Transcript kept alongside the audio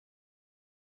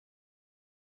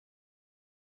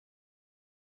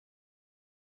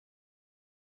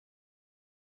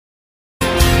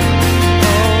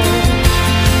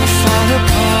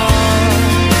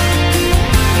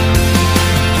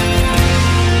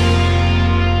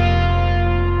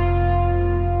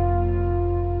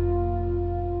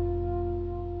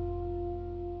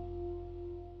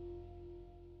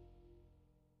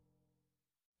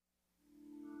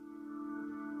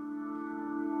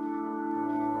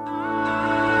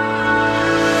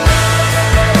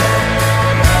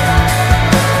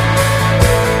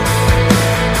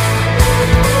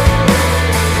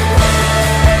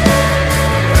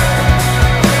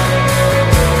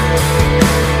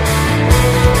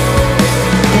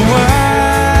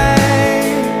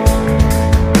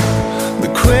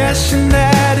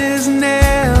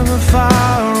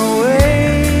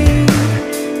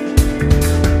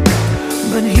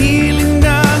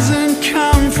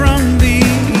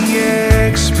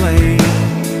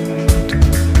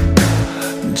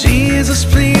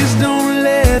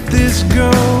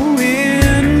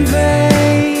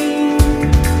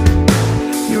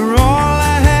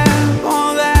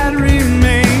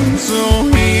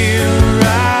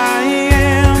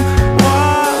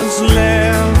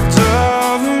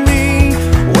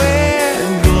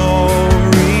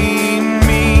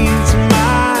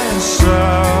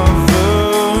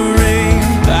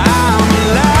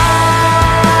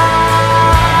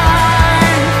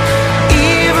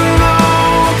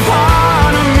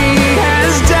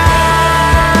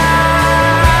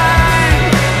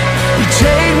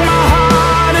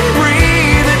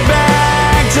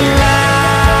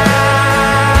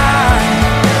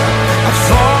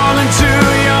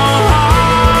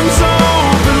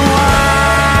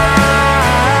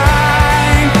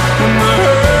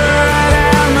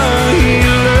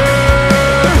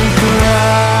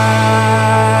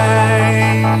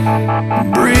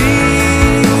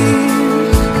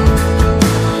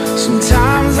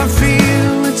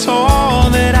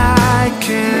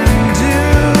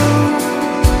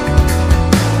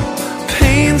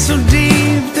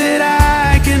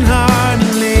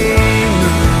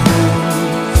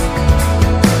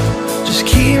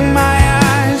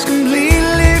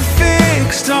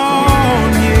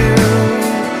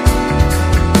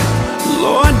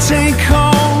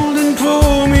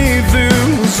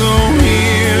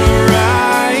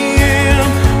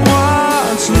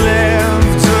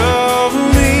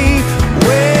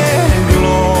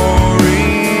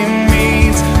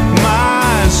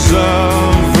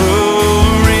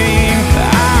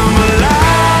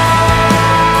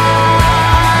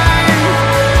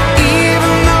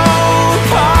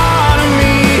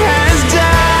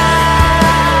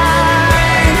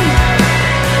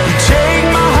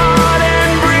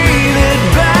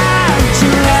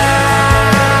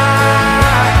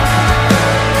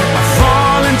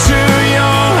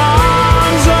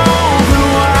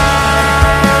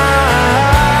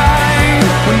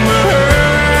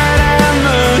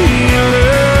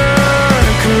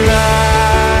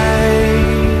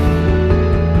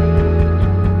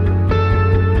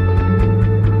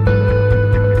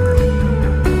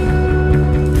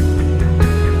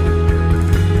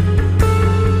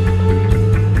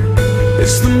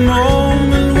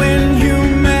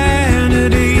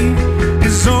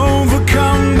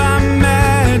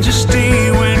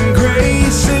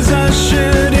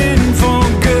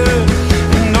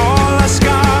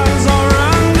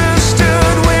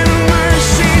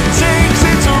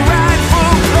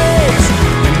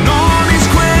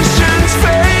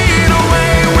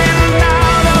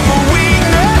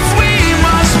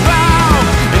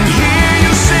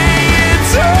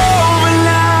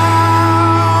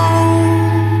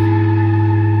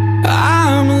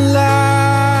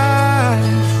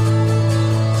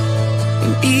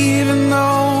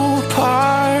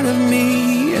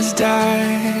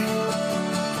die.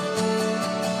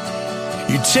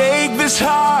 You take this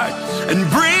heart and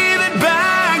breathe it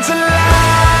back to life.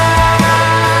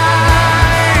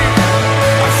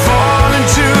 I fall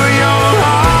into your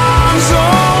arms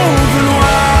open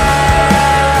wide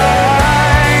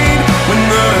when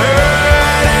the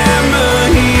hurt and the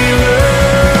healer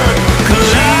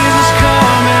collide. Jesus,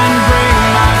 come and break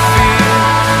my fear,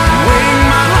 wake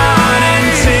my heart and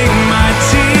take my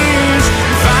tears,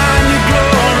 find your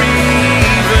glory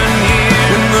even here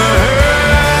when the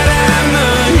hurt and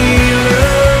the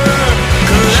healer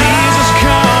collide. Jesus,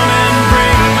 come and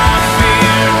break my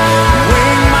fear,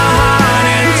 wake my heart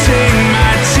and take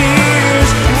my tears,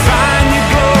 find your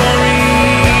glory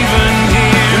even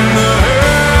here when the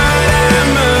hurt and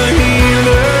the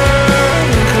healer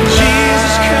collide.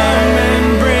 Jesus, come and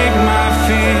break my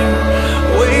fear,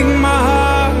 wake my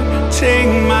heart,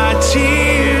 take my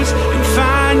tears, and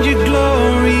find your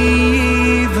glory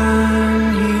even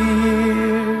here.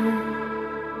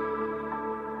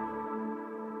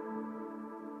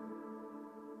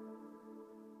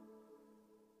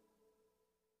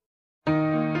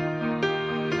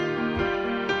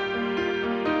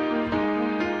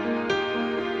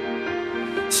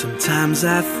 Sometimes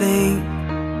I think,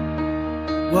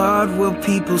 what will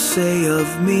people say of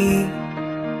me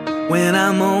when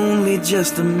I'm only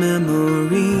just a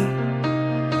memory,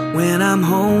 when I'm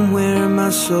home where my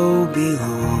soul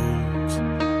belongs?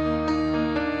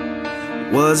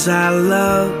 Was I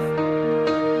loved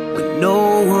when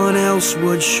no one else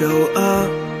would show up?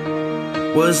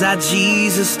 Was I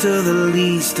Jesus to the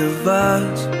least of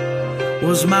us?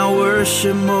 Was my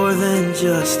worship more than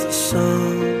just a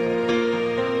song?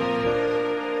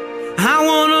 I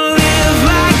wanna live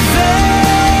like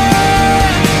that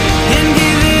and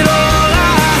give it all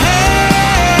I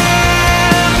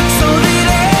have, so that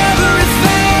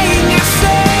everything I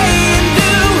say and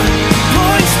do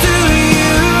points to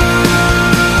you.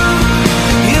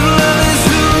 If love is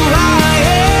who I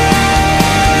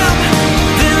am,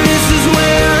 then this is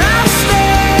where I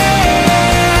stand,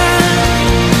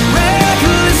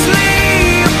 recklessly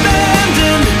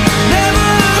abandoned, never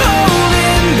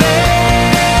holding back.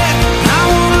 I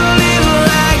wanna live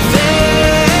like that.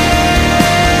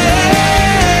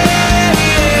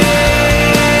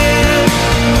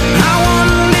 I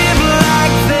wanna live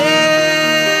like that.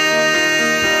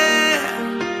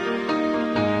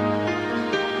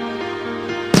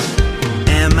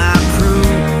 Am I proof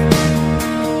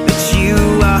that you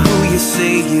are who you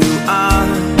say you are?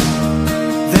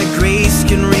 That grace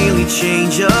can really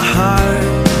change a heart?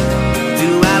 Do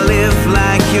I live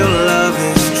like your love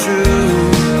is true?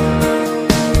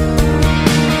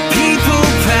 People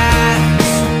pass,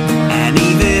 and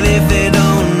even if they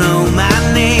don't know my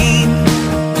name,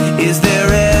 is there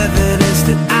evidence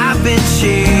that I've been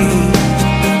changed?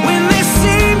 When they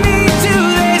see me, do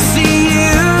they see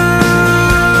you?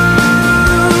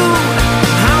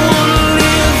 I wanna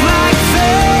live like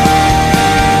that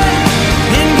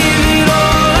and give it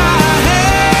all I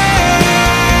have,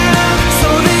 so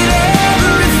that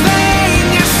everything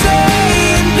I say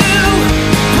and do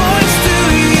points to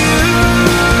you.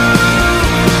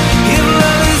 If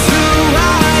love is who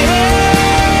I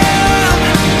am,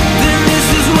 then this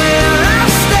is where I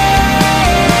stand,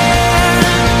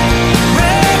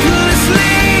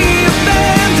 recklessly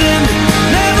abandoned,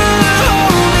 never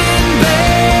holding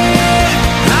back.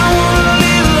 I wanna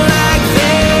live like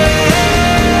that.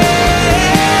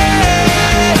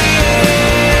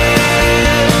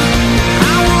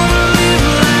 I wanna live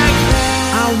like that.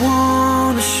 I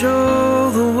wanna show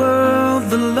the world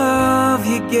the love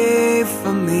you gave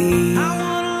for me. I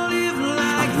wanna live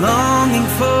like I'm longing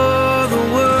for the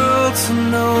world to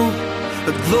know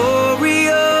the glory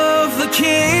of the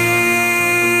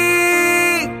King.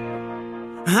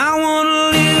 I wanna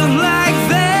live like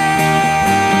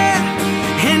that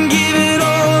and give it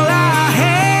all I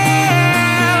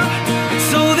have,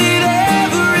 so that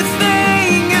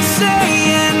everything I say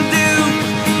and do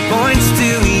points to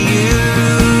you.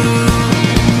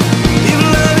 If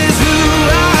love is who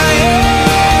I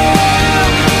am,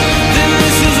 then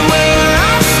this is where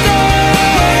I stand,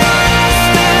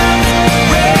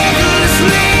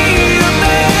 recklessly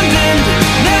abandoned,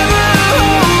 never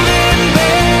holding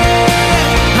back.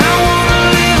 I wanna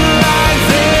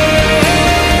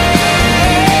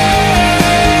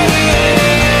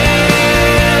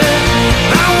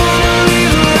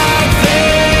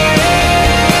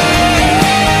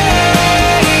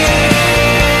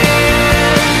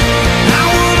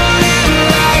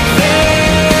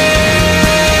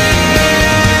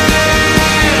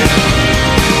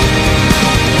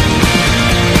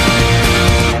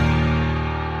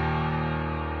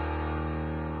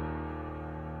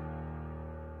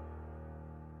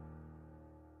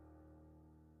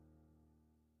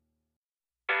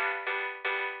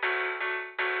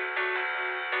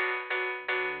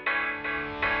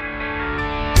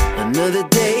Another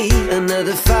day,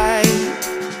 another fight.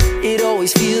 It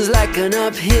always feels like an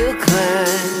uphill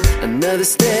climb. Another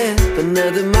step,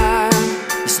 another mile,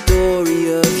 the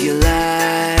story of your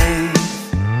life.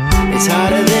 It's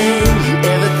harder than you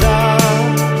ever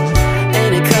thought,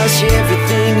 and it costs you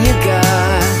everything you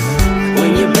got.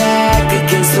 When you're back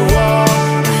against the wall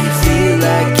and you feel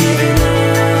like giving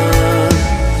up.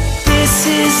 This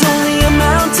is only a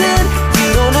mountain. You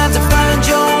don't have to find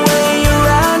your way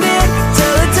around it.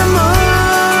 Tell it to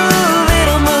move,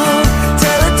 it'll move.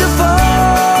 Tell it to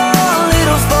fall,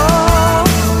 it'll fall.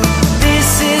 This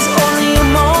is only a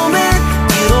moment.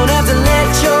 You don't have to let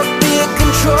your fear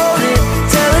control it.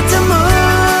 Tell it to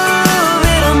move,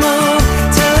 it'll move.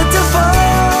 Tell it to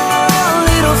fall,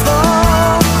 it'll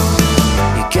fall.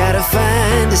 You gotta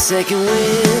find a second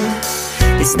wind.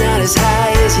 It's not as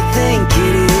high as you think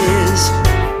it is.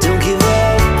 Don't give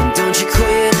up and don't you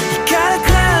quit. You gotta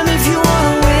climb if you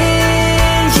wanna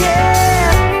win, yeah.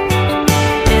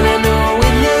 And I know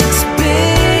it looks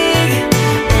big,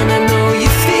 and I know you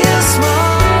feel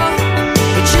small,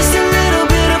 but just a little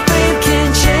bit of faith can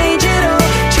change it all,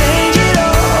 change it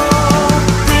all.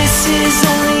 This is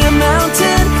only a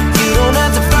mountain. You don't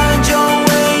have to find your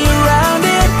way around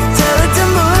it. Tell it to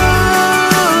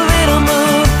move, it'll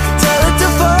move. Tell it to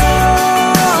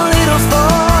fall, it'll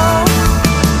fall.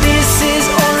 This is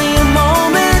only a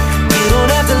moment. You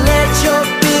don't have to let your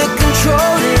fear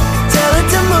control it. Tell it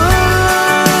to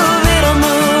move, it'll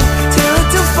move. Tell it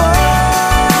to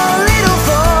fall, it'll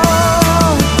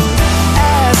fall.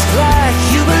 Ask like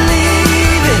you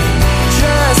believe it.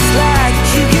 Trust like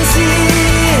you can see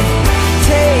it.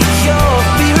 Take your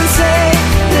fear and say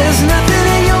there's nothing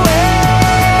in your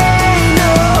way,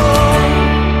 no.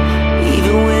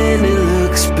 Even when it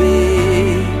looks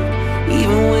big,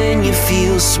 even when you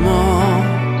feel small,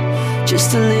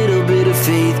 just a little bit of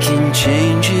faith can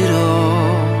change it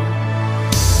all.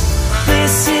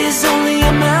 This is only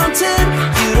a mountain.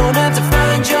 You don't have to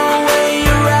find your way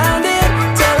around it.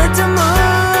 Tell it to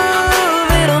move,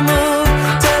 it'll move.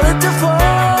 Tell it to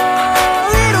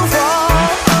fall, it'll fall.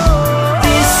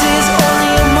 This is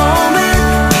only a moment.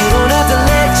 You don't have to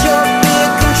let your fear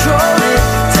control it.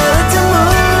 Tell it to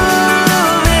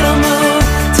move, it'll move.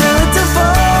 Tell it to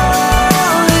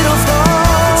fall, it'll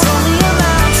fall. It's only a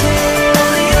mountain,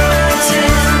 only a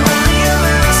mountain, only a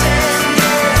mountain.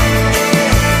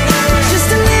 Just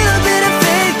a little bit of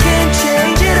faith can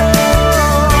change it all.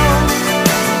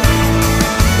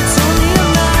 It's only a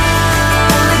mountain,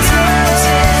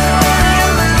 only a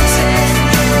mountain.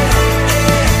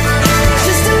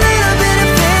 Just a little bit of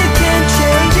faith can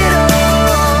change it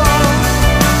all.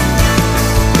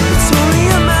 It's only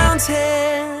a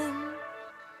mountain.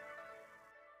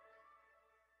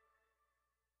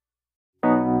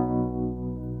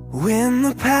 When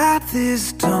the path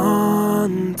is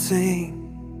daunting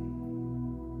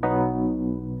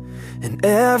and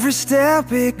every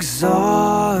step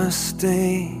exhausting,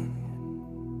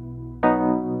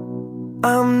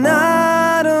 I'm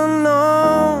not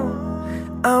alone.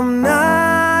 I'm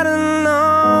not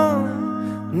alone.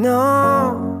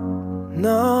 No,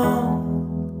 no.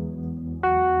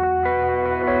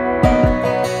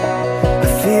 I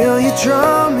feel you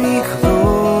draw me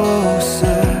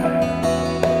closer.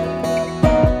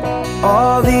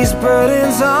 All these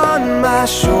burdens on my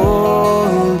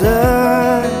shoulder.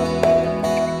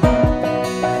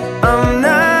 I'm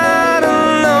not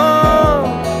alone.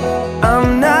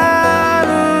 I'm not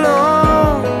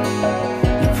alone.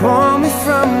 You pull me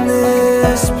from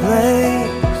this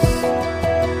place.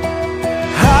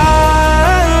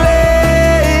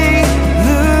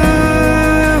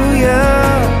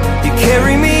 Hallelujah. You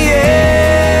carry me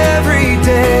every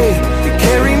day. You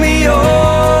carry me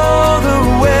all the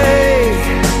way.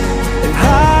 And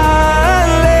hallelujah.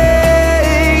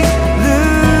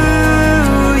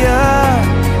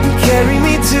 You carry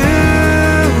me to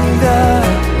the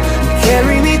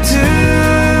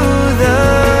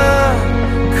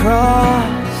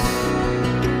cross.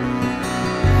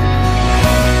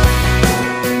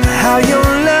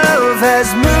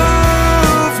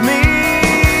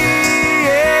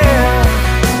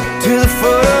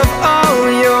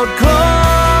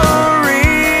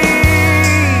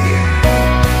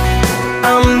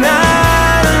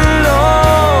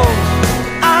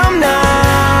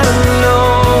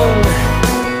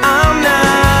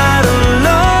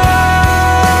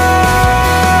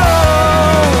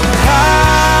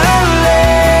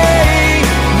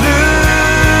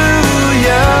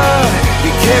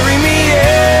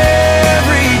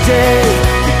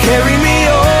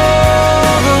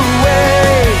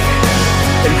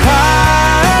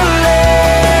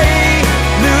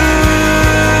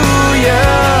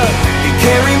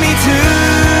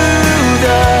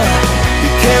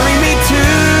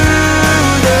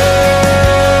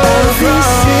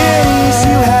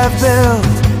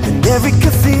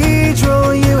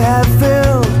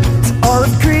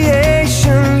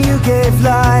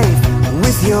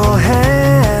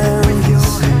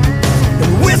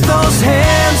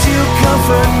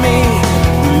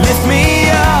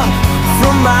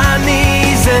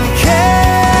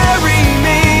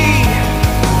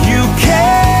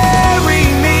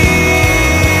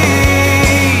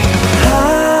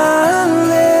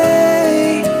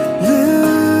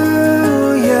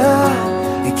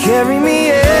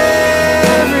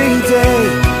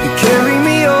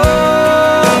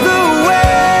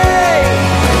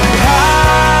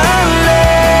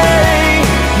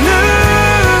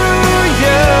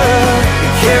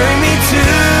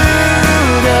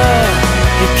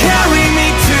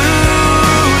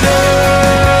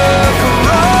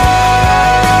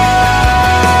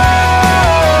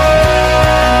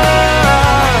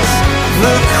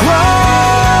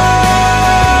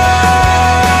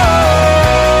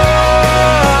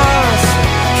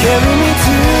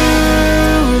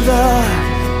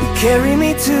 carry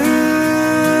me to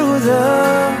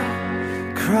the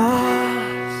cross.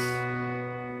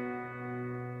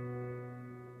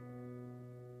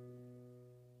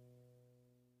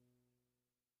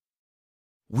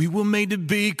 We were made to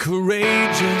be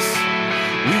courageous.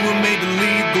 We were made to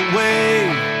lead the way.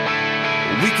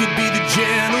 We could be the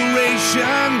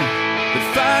generation that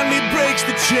finally breaks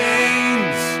the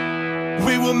chains.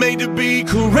 We were made to be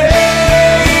courageous.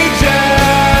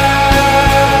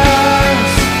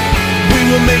 We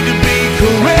were made to be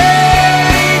courageous.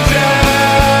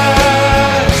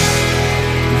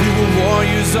 We were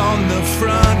warriors on the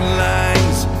front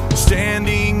lines,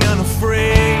 standing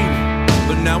unafraid.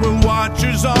 But now we're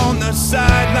watchers on the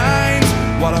sidelines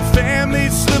while our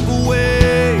families slip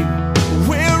away.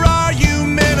 Where are you,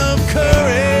 men of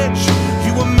courage?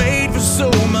 You were made for so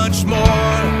much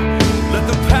more. Let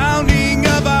the pounding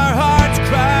of our hearts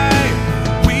cry,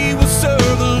 we will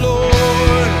serve the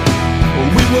Lord.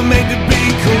 We were made to be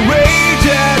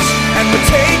courageous, and we're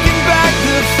taking back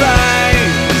the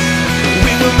fight.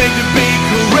 We were made to be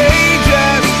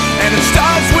courageous, and it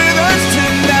starts with us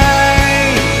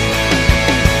tonight.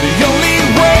 The only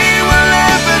way we'll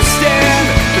ever stand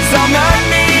is on our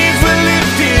knees with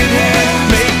lifted hands.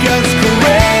 Make us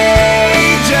courageous,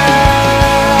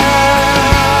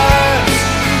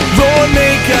 Lord,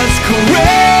 make us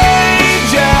courageous.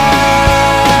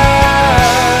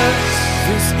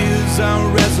 This is our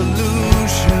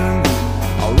resolution,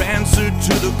 our answer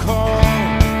to the call.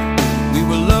 We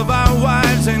will love our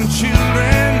wives and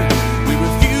children. We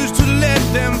refuse to let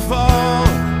them fall.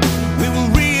 We will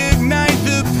reignite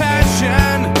the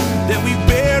passion that we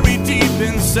bury deep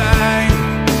inside.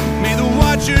 May the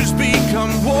watchers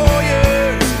become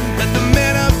warriors. Let the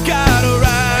men of God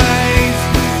arise.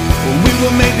 We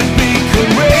were made to be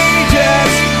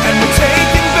courageous, and we're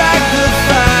taking back the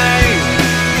fight.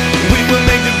 We were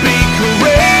made to be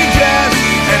courageous,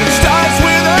 and it starts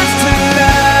with us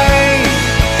tonight.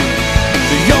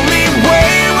 The only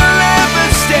way we'll ever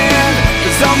stand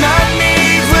is on our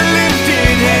knees with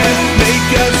lifted hands. Make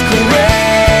us courageous,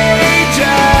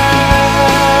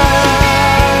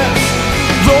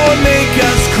 Lord, make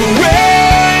us courageous.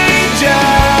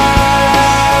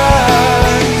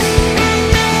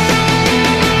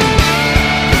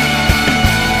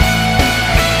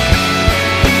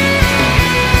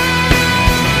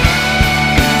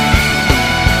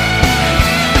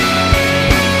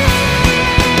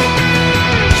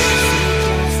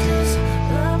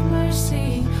 Love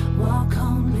mercy, walk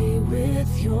humbly with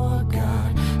your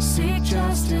God. Seek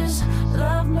justice,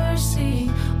 love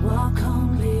mercy, walk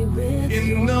humbly with In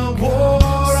your the God.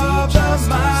 war of the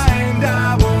mind,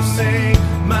 I will make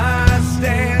my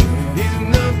stand.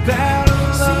 In the battle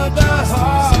of the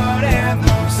heart and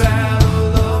the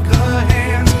battle of the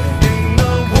hands. In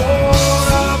the war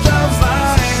of the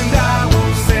mind, I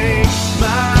will make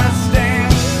my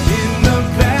stand. In the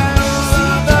battle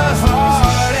of the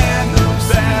heart and the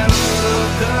battle of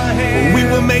the hands. We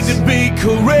were made to be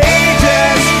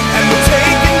courageous, and we're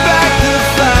taking back the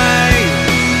fight.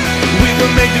 We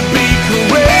were made to be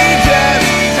courageous,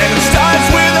 and it starts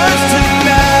with us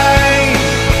tonight.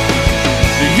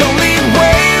 The only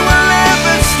way we'll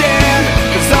ever stand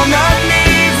is on our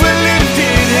knees with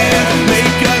lifted hands.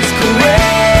 Make us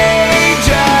courageous,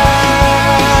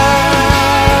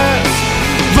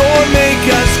 Lord, make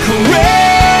us courageous.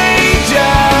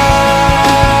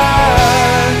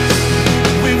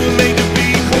 We were made to be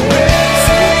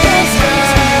courageous,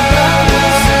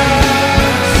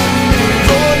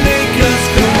 Lord, make us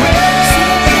courageous.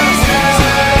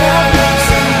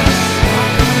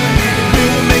 We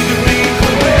were made to be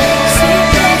courageous,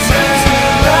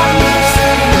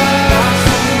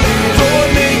 Lord,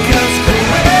 make us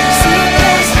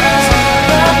courageous.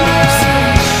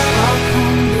 Walk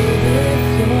humbly with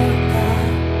your God.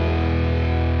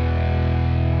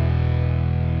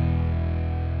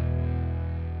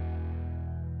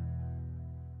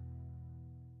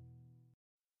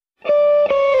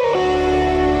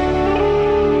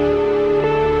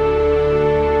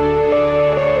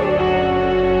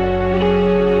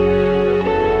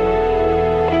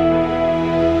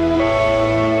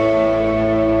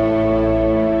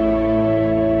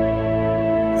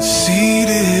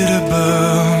 Seated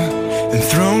above,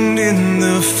 enthroned in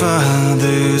the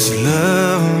Father's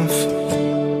love,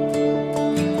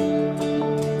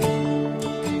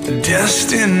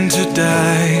 destined to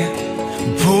die,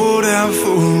 poured out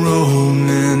for all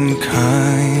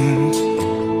mankind.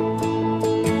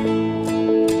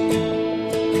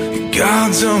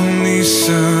 God's only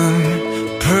Son,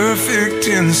 perfect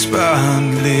and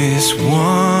spotless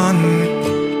one.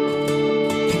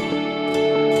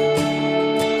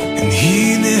 And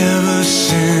He never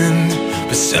sinned,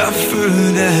 but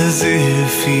suffered as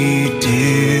if he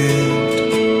did.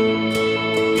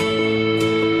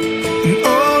 And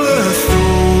all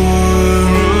authority,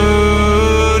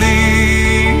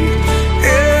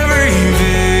 every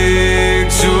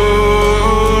victory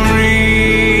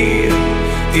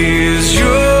is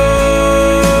yours.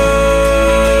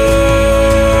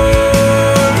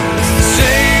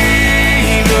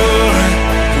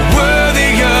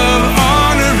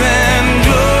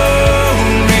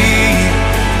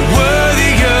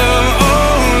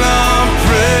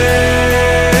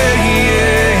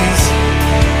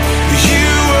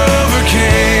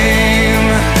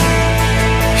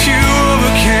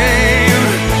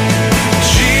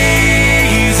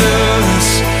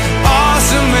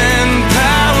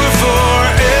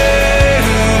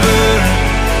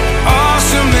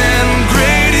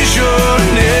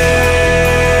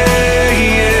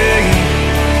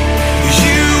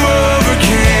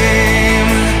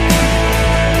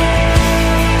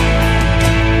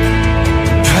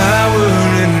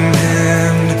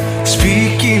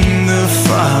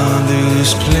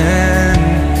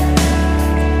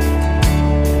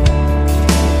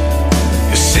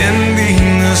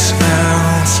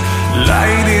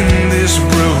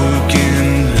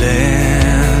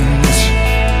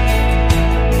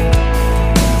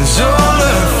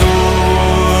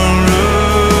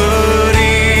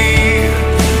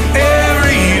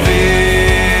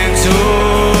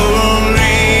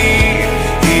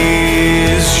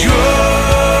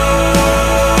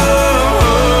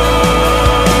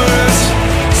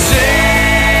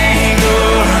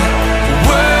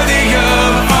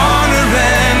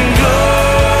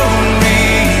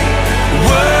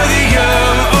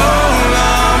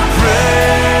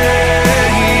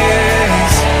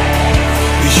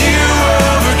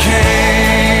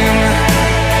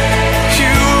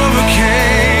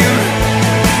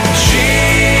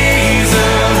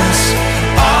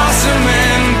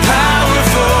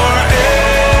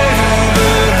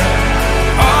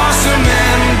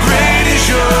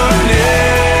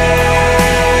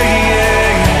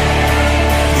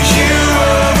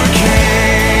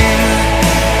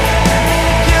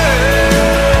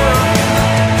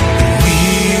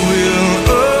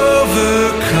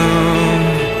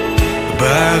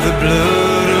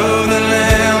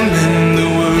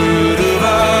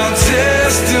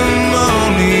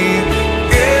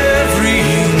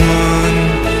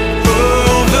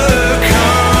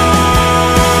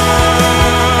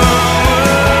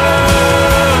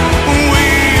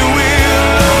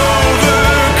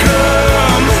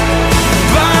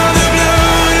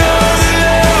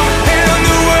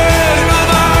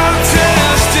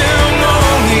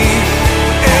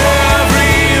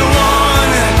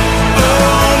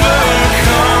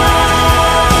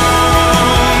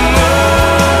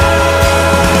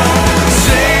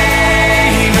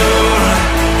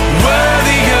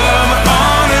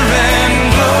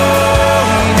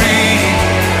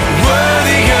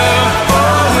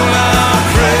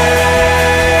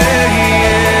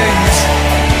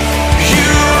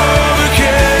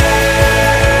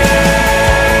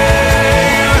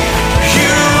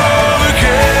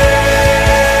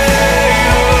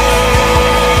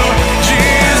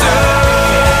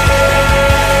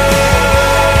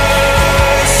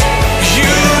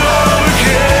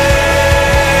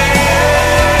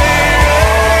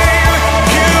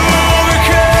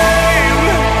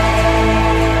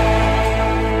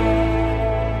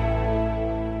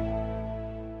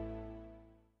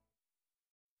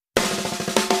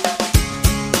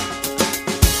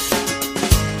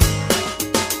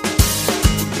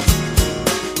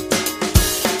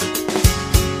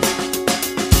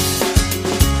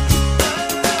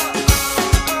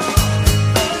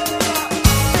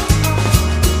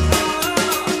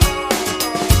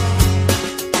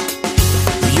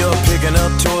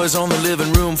 toys on the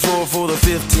living room floor for the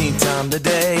 15th time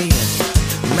today.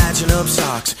 Matching up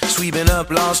socks, sweeping up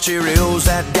lost Cheerios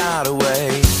that got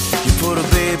away. You put a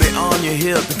baby on your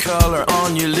hip and color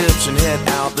on your lips and head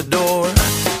out the door.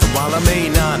 And while I may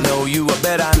not know you, I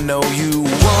bet I know you.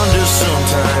 Wonder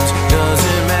sometimes, does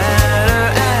it matter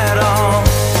at all?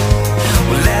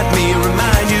 Well, let me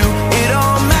remind you, it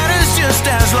all matters just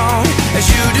as long as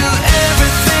you do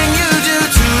everything you do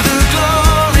to the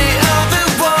glory of the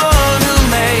one who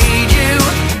made you.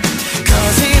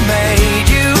 'Cause he made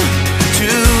you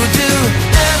to do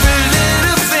every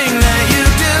little thing that you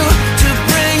do to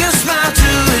bring a smile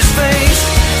to his face.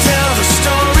 Tell the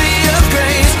story of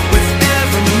grace with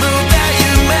every move that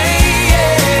you make,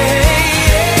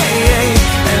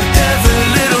 and every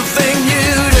little thing you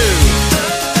do.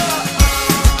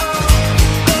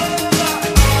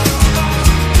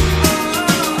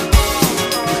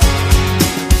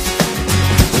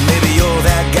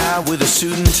 with a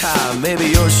suit and tie. Maybe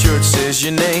your shirt says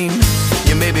your name.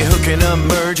 You may be hooking up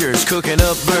mergers, cooking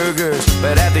up burgers,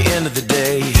 but at the end of the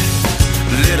day,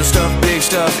 little stuff, big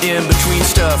stuff, in between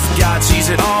stuff, God sees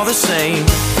it all the same.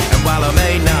 And while I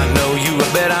may not know you, I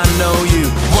bet I know you.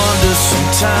 Wonder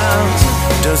sometimes,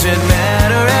 does it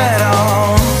matter at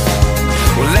all?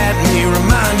 Well, let me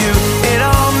remind you, it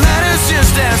all matters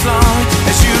just as long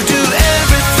as you do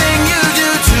everything you do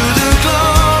to the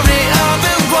glory of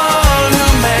the one who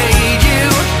made you.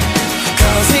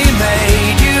 'Cause he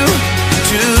made you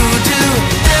to do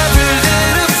every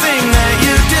little thing that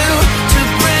you do to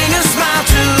bring a smile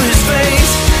to his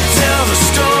face. Tell the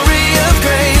story of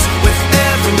grace with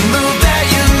every move that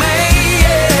you make,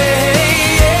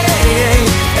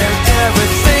 and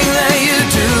everything that you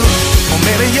do. Or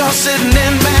maybe you're sitting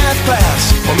in math class,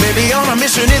 or maybe on a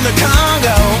mission in the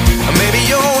Congo, or maybe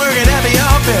you're working at the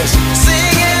office,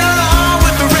 singing along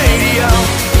with the radio.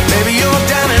 Maybe you're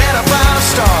dining at a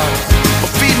 5-star, or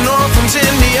feeding orphans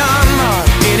in Myanmar.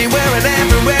 Anywhere and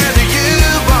everywhere that you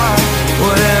are,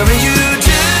 whatever you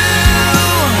do,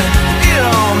 it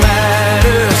all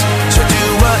matters. So do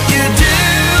what you do,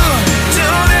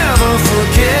 don't ever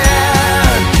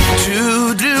forget to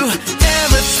do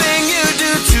everything you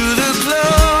do to the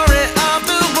glory of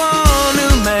the one who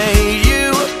made you.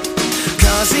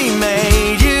 'Cause he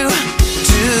made you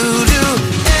to do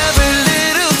every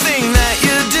little thing that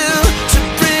you do to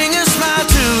bring a smile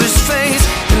to his face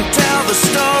and tell the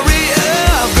story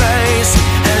of grace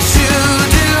as you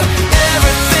do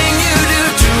everything you do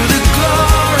to the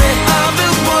glory of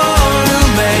the one who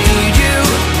made you.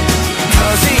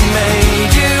 'Cause he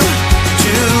made you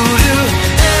to do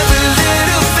every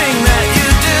little thing that you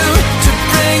do to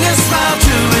bring a smile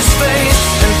to his face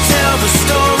and tell the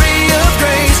story of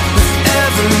grace with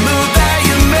every move that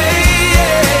you make,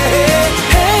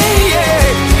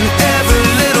 and every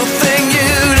little thing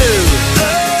you do.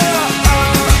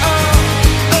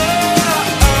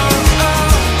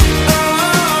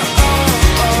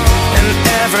 And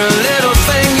every little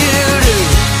thing you do.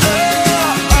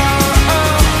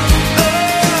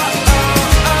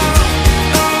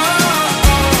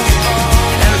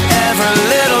 And every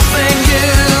little thing you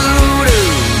do.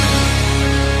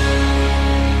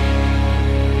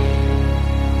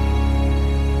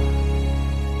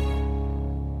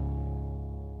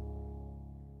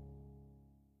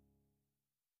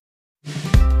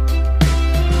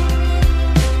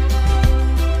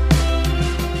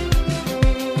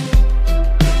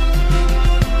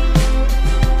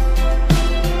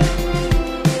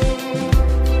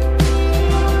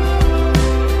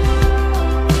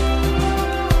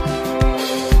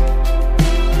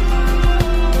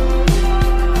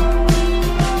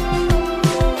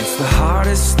 It's the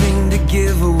hardest thing to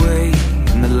give away,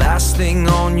 and the last thing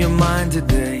on your mind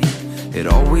today. It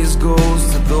always goes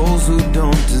to those who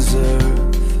don't deserve.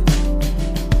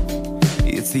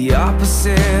 It's the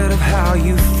opposite of how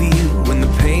you feel when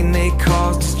the pain they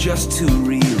caused is just too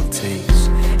real. Takes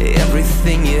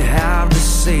everything you have to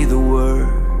say the word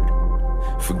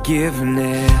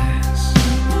forgiveness.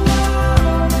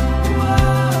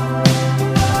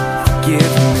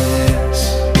 Forgiveness.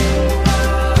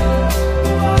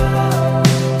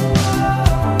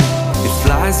 It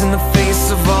flies in the face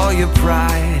of all your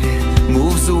pride. It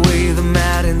moves away the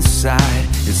mad inside.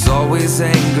 It's always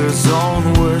anger's own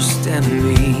worst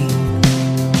enemy.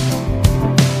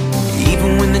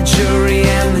 Even when the jury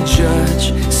and the judge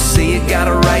say you got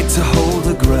a right to hold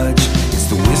a grudge, it's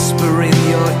the whisper in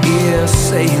your ear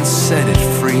saying set it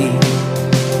free.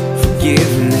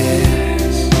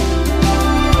 Forgiveness.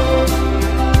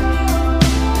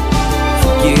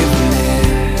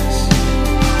 Forgiveness.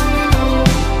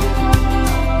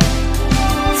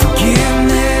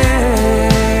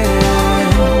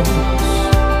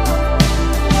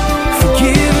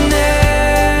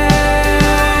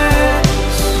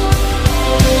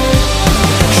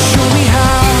 Show me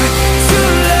how to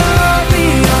love the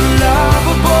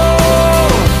unlovable.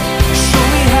 Show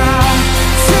me how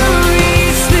to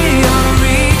reach the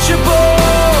unreachable.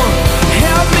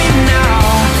 Help me now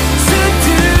to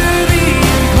do the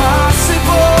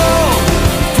impossible.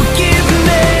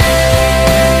 Forgiveness.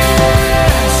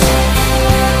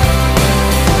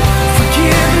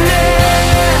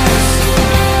 Forgiveness.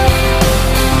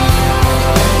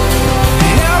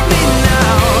 Help me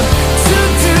now to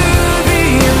do the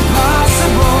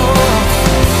impossible.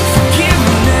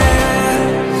 Forgiveness.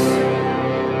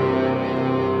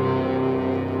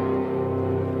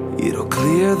 It'll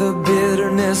clear the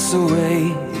bitterness away.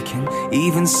 It can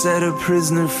even set a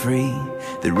prisoner free.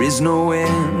 There is no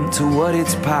end to what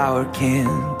its power can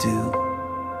do.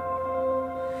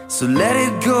 So let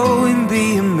it go and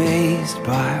be amazed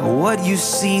by what you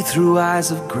see through eyes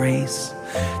of grace.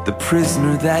 The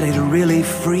prisoner that it really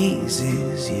frees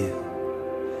is you.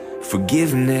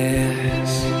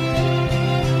 Forgiveness.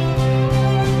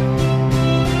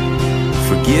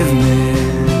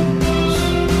 Forgiveness.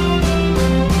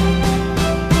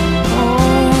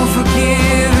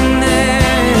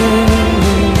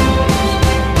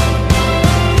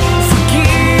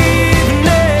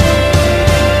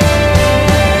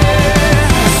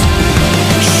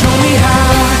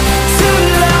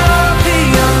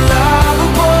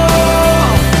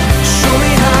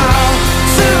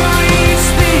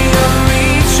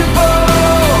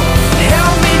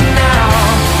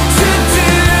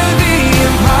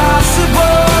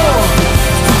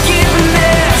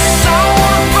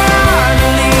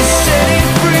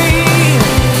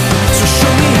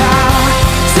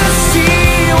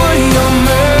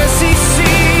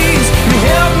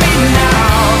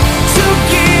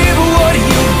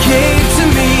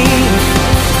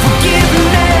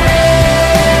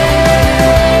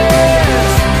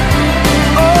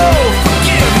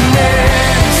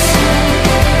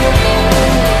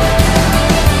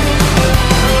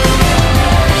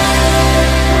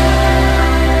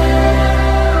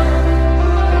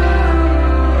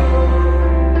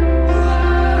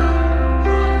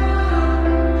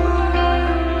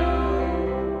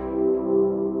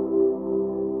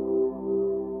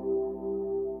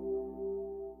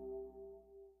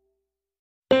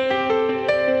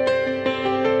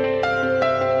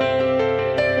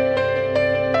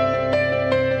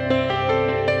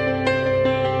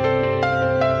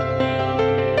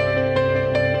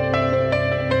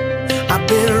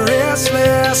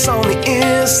 On the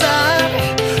inside,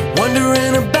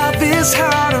 wondering about this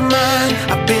heart of mine.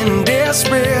 I've been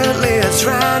desperately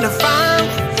trying to find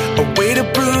a way to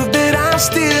prove that I'm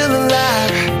still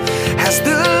alive. Has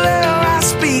the love I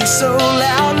speak so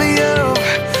loudly of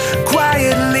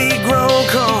quietly grown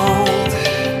cold?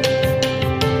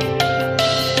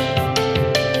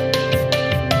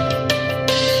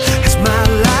 Has my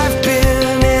life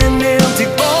been an empty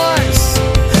voice?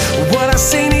 What I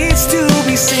say needs to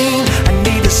be seen.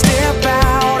 Step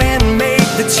out and make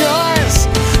the choice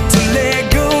to let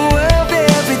go of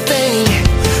everything.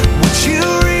 Would you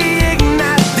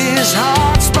reignite this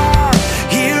heart spark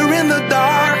here in the dark?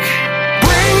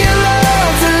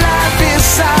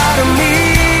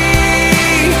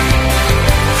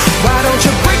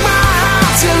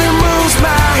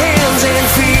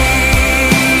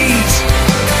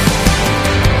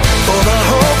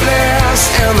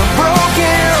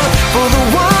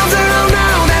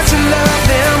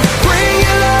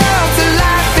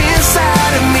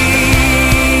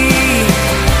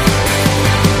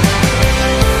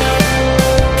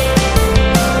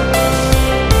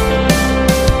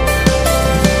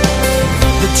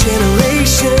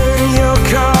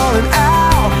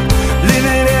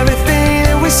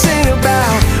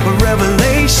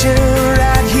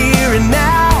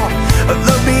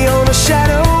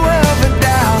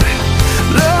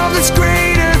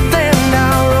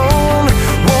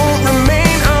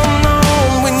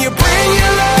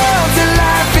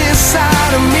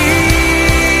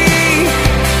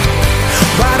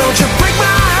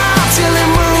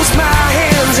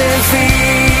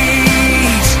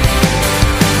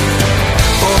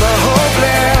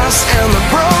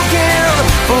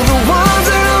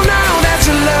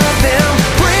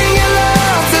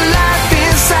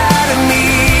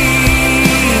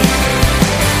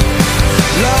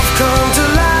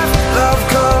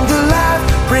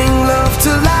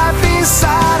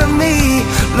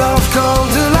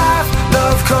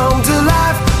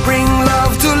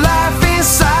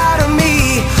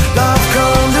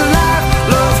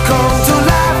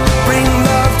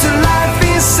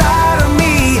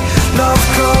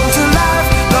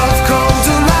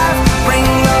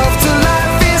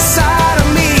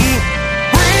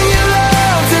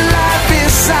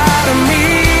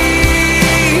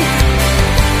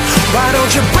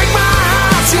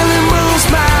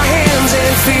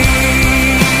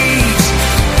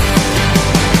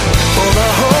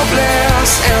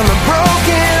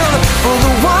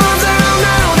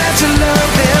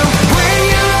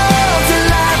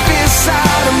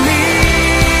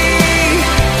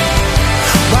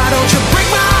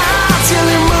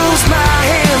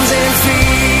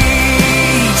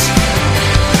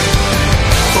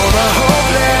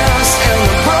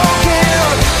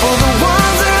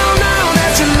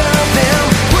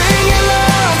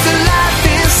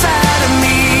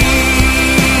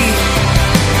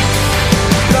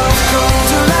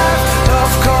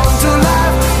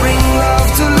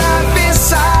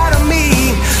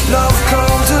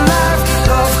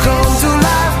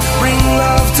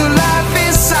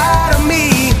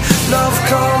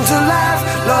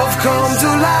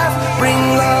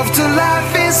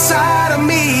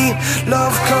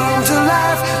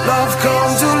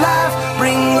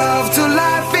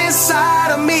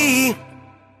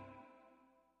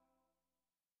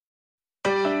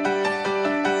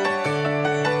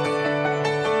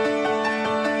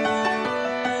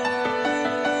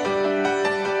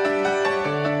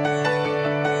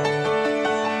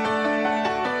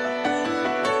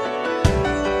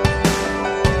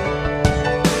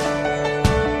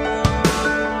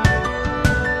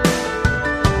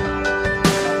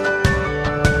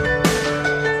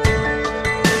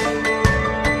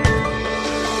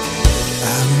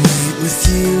 with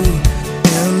you,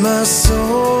 and my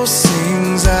soul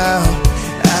sings out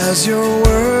as your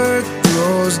word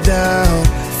flows down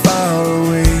far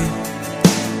away.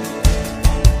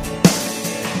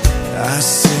 I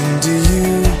sing to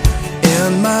you,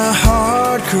 and my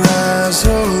heart cries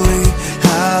holy,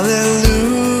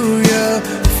 hallelujah,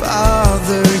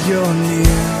 Father, you're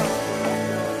near.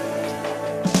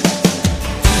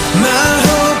 My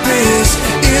hope is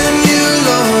in you,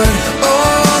 Lord,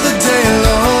 all the day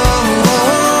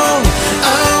long.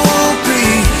 I won't be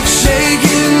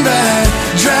shaken by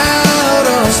drought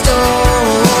or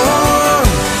storm.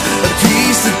 A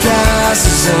peace that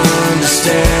passes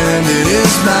understanding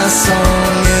is my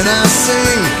song, and I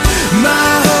sing.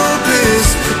 My hope is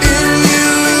in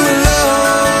you,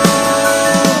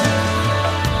 Lord.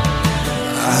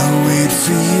 I wait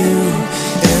for you,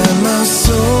 and my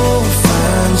soul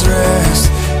finds rest.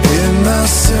 In my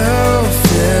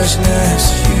selfishness,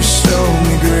 you show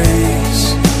me grace.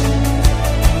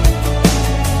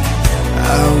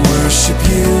 I worship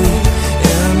you,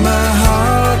 and my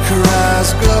heart cries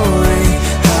glory,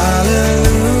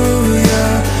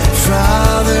 hallelujah,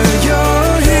 Father,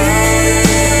 you're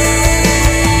here.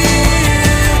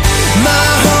 My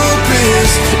hope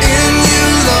is in you,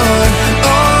 Lord,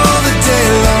 all the day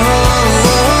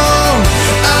long.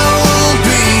 I won't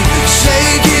be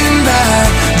shaken by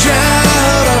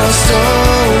drought or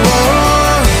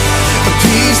storm. A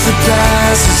peace that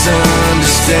passes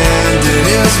understanding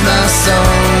is my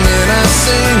song, and I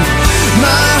sing.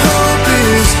 My hope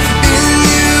is in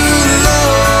you,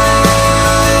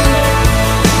 Lord.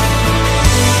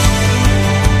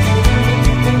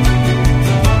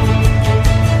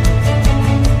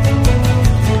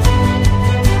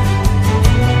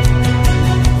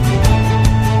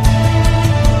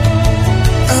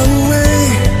 I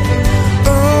wait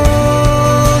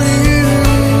on you.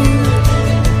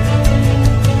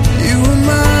 You are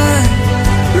my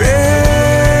refuge.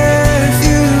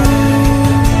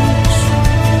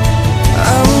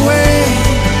 I wait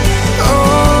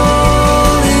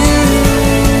on you.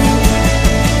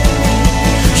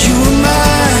 You are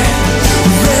my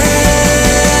refuge.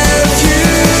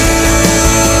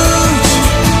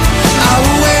 I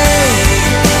wait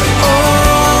on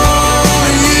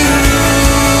you.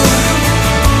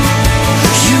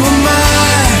 You are my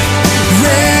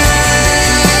refuge.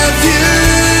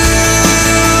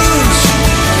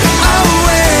 I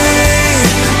wait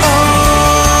on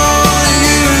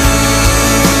you.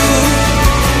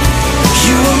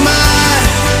 You are my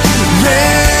refuge.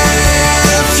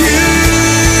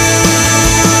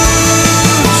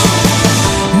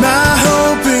 My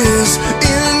hope is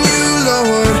in you,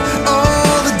 Lord,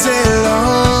 all the day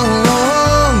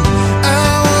long. I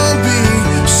won't be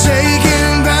shaken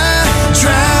by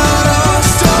drought or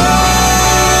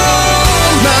storm.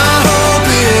 My hope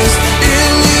is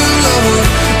in you, Lord,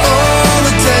 all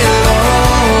the day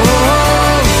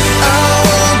long. I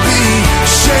won't be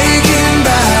shaken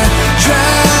by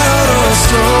drought or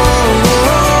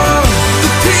storm.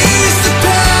 The peace that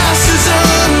passes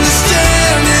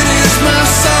understanding is my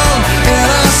song, and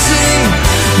I sing.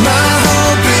 My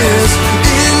hope is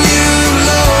in you,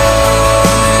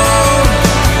 Lord.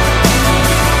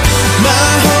 My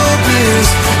hope is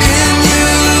in you,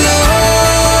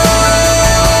 Lord.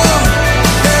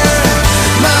 Yeah.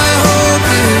 My hope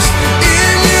is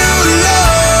in you,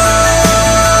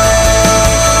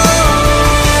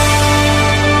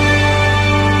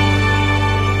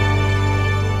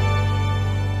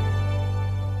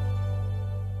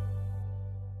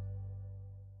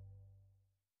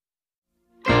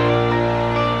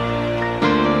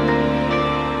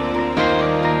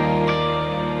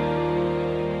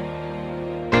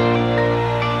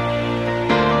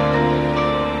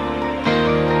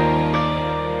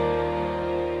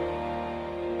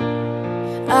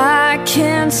 I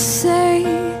can't say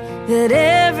that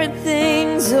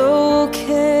everything's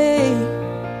okay,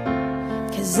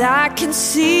 'cause I can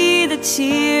see the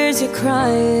tears you're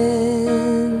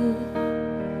crying.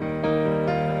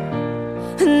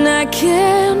 And I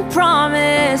can't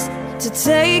promise to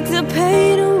take the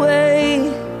pain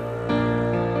away,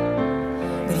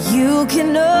 but you can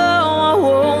know I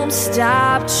won't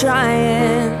stop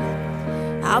trying.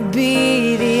 I'll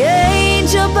be the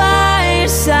angel by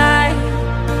your side.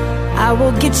 I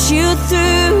will get you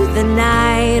through the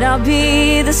night. I'll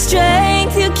be the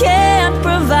strength you can't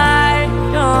provide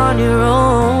on your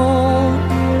own.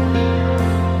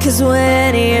 'Cause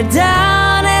when you're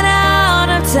down and out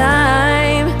of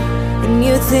time, and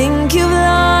you think you've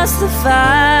lost the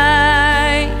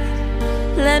fight,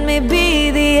 let me be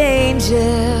the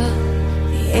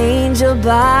angel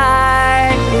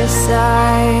by your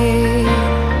side.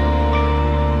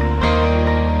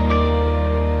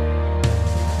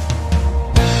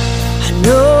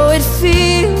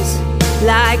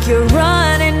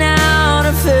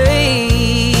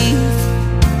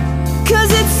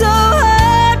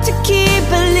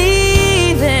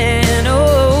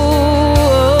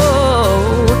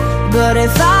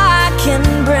 if I can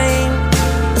bring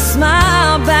a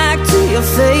smile back to your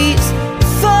face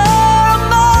for a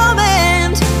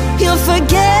moment, you'll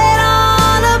forget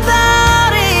all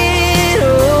about it.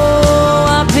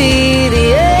 Oh, I'll be the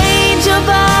angel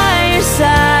by your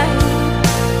side.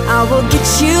 I will get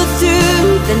you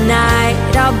through the night.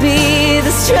 I'll be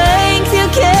the strength you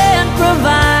can't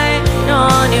provide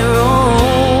on your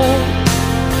own.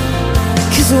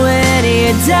 'Cause when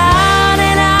you're down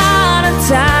and out of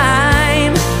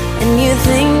time, and you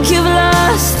think you've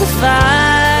lost the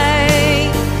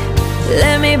fight,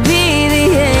 let me be the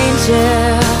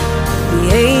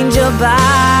angel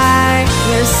by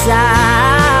your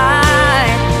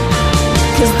side.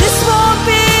 'Cause this won't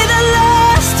be the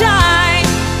last time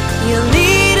you'll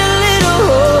need a little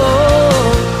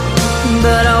hope,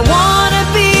 but I wanna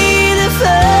be the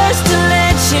first to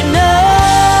let you know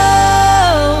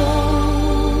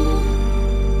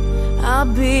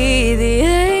I'll be the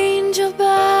angel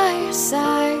by your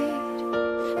side.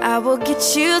 I will get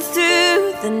you through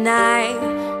the night.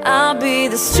 I'll be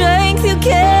the strength you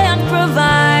can't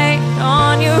provide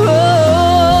on your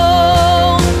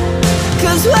own.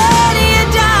 'Cause when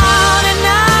you're down and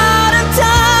out of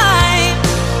time,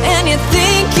 and you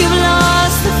think you've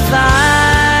lost the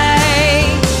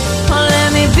fight, oh, let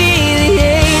me be the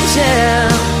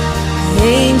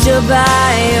angel by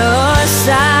your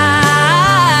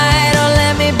side. Oh,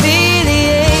 let me be the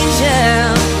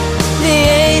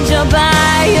angel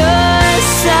by your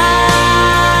side.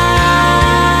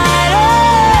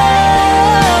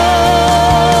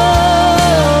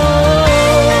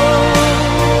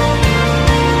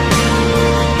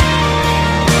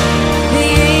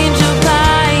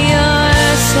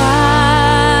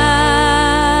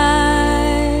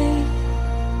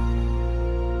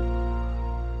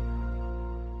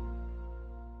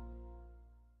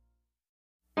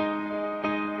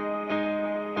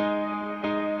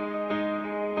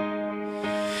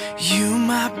 You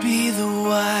might be the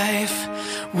wife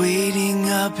waiting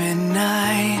up at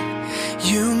night.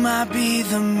 You might be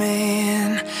the man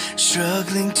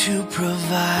struggling to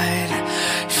provide,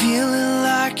 feeling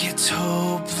like it's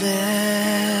hopeless.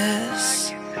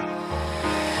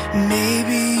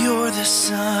 Maybe you're the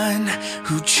son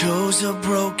who chose a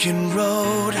broken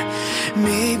road.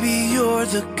 Maybe you're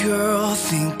the girl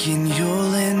thinking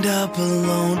you'll end up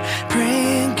alone,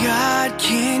 praying, God,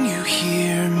 can you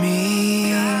hear me?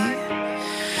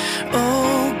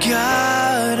 Oh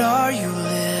God, are you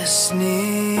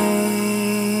listening?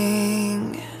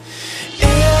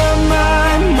 Am I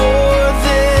more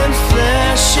than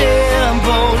flesh and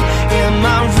bone? Am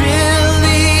I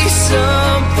really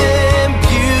something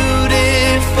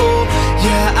beautiful?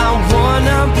 Yeah, I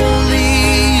wanna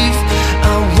believe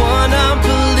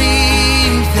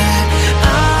that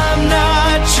I'm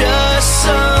not just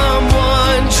some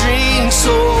wandering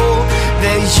soul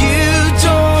that you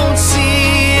don't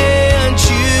see and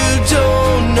you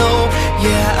don't know.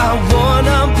 Yeah, I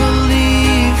wanna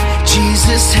believe.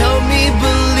 Jesus, help me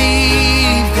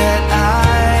believe that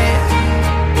I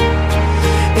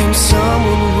am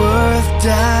someone worth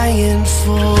dying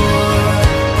for.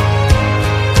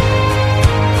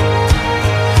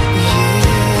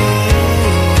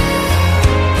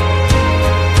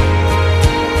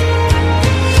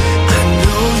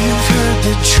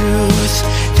 The truth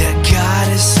that God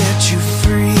has set you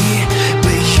free,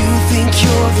 but you think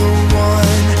you're the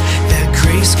one that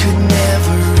grace could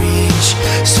never reach.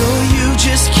 So you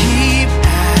just keep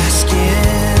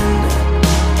asking,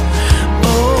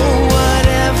 oh, what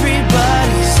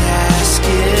everybody's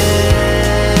asking.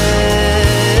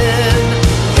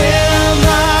 Am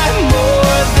I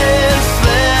more than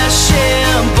flesh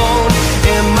and bone?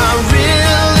 Am I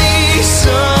really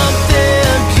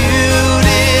something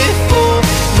beautiful?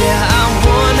 Yeah, I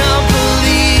wanna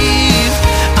believe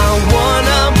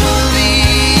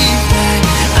that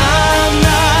I'm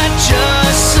not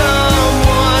just some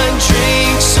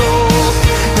wandering soul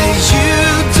that you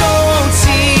don't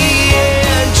see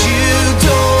and you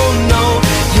don't know.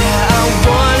 Yeah, I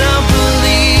wanna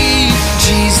believe.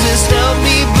 Jesus, help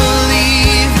me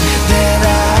believe that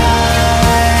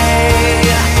I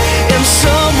am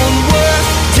someone worth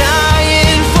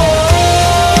dying for.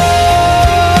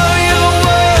 You're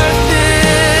worth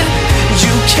it.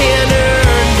 You can't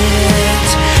earn it.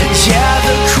 Yeah,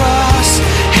 the cross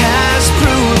has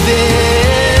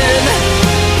proven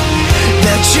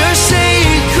that you're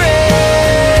sacred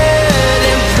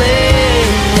and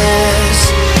blameless.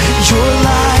 Your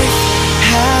life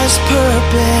has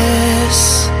purpose.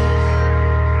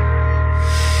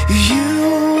 You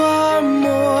are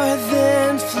more than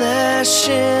flesh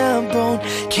and bone.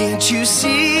 Can't you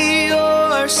see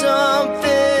you're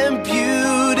something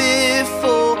beautiful?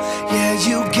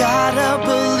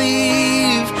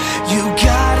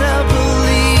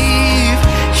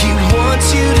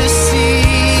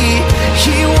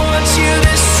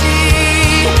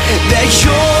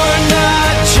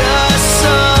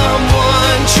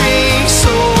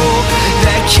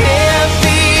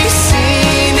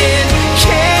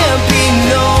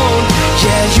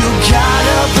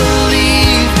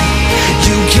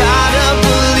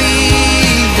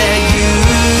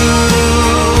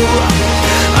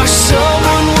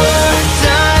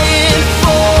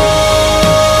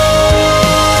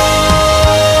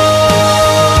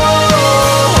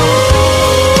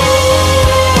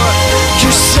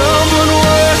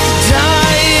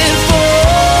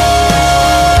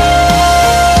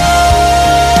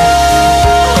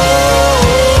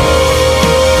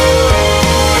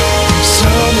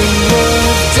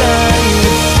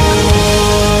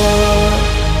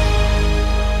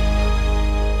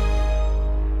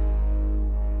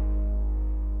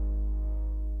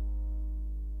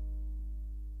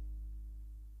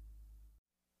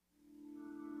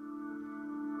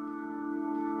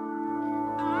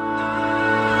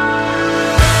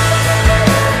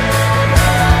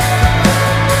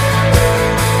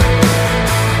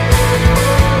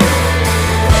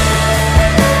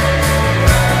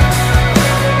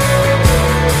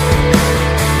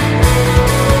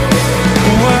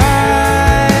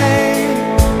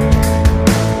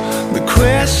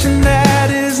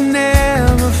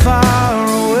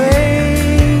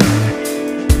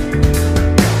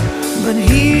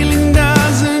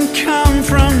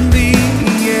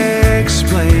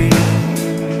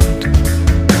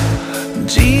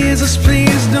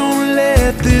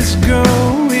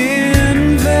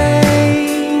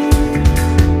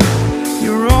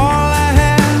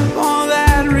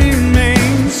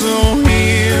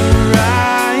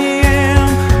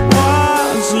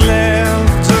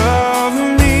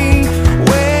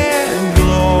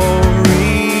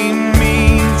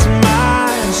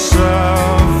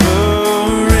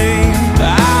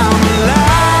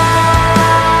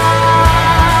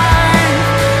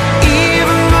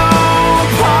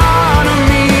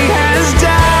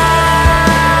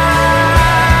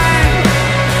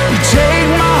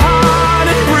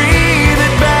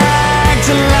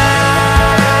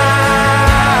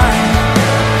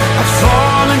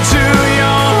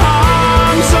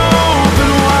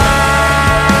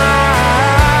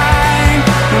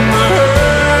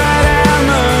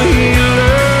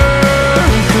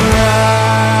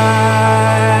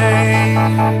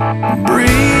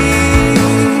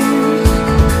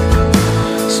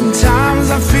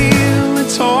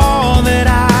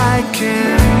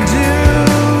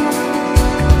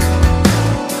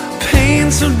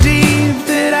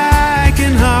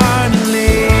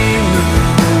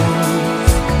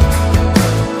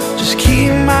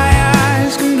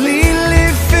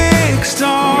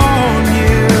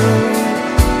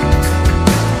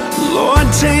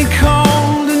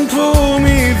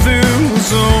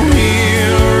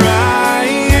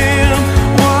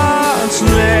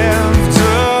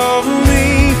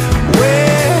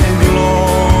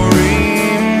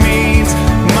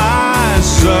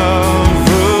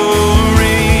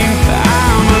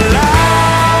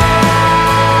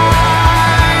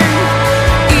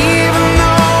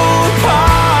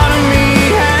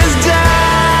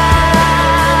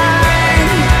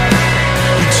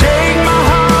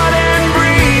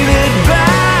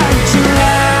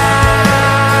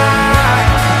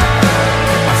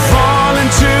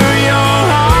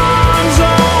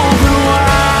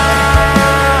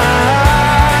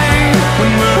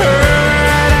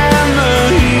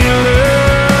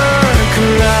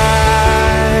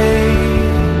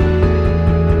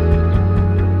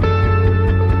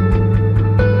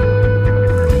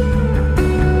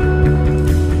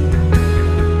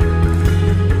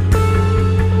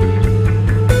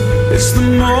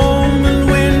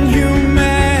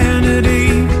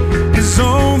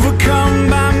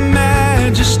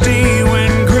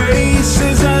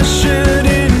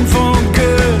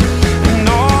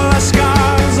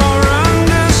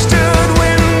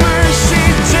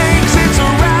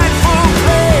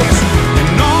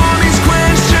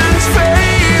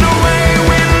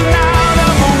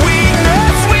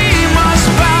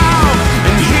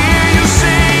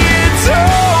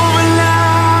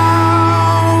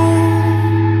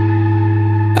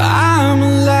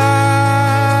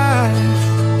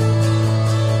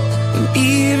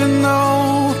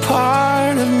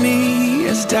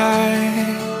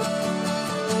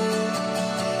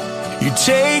 You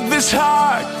take this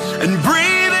heart and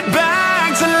breathe it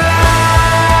back to life.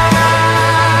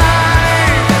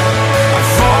 I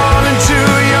fall into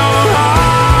your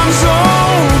arms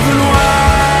open wide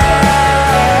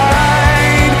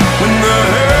when the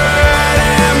hurt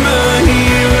and the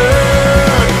healer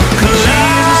collide.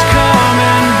 Jesus, come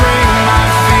and break my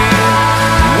fear,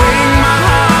 wake my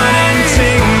heart and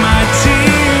take my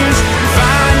tears.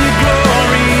 Find your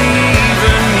glory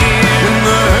even here when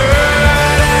the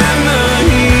hurt and the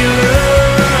healer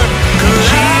collide.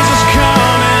 Jesus,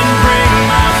 come and break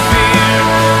my fear,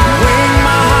 wake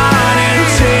my heart and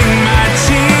take my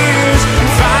tears.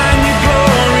 Find your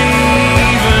glory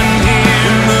even here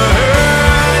when the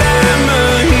hurt and the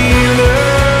healer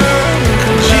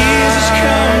collide. Jesus,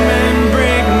 come and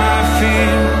break my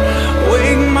fear,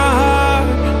 wake my heart,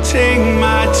 take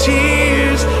my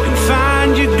tears, and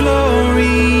find your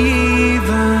glory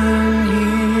even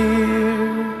here.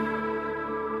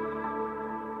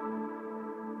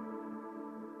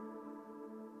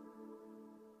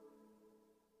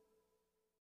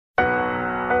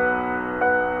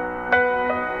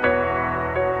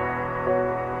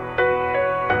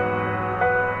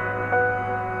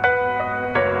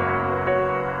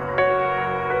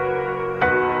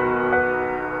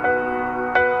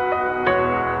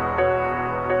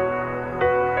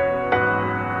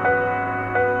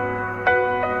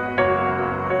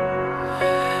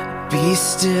 Be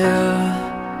still,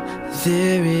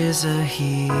 there is a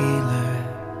healer.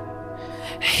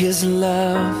 His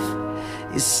love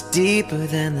is deeper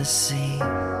than the sea.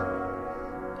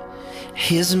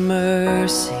 His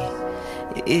mercy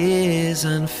is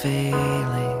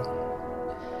unfailing.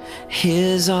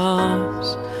 His arms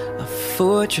a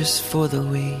fortress for the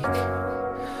weak.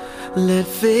 Let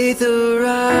faith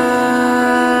arise.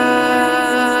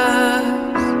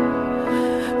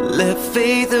 Let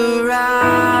faith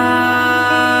arise.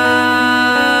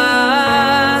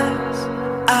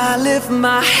 I lift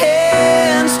my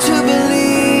hands to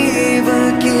believe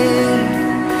again.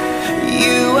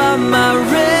 You are my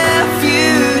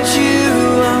refuge, you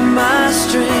are my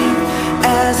strength.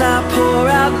 As I pour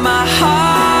out my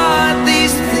heart,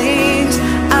 these things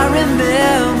I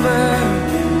remember.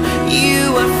 You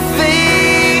are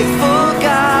faithful,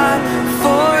 God,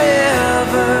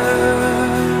 forever.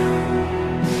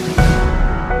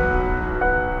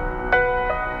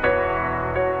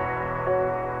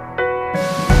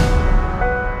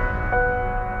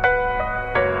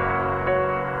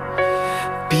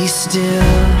 Be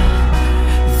still,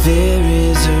 there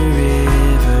is a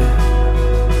river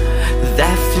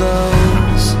that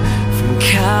flows from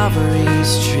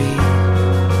Calvary's tree,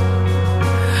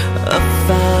 a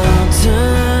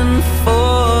fountain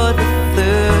for the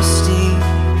thirsty.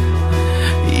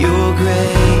 Your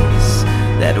grace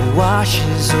that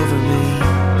washes over me.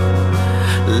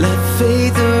 Let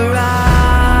faith arise.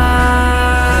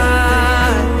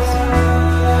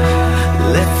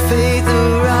 Let faith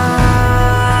arise.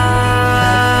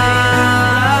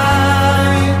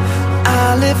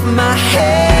 I lift my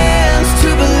hands to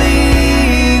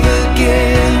believe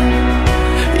again.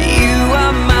 You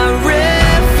are my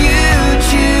refuge,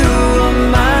 you are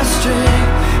my strength.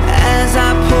 As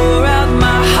I pour out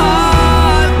my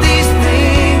heart, these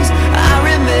things I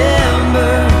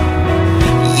remember.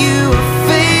 You are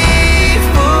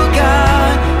faithful,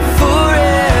 God,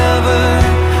 forever.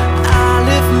 I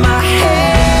lift my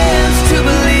hands to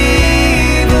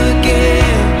believe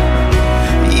again.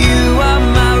 You are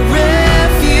my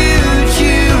refuge,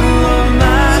 you are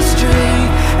my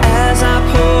strength. As I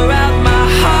pour out my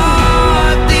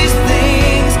heart, these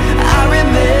things I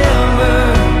remember.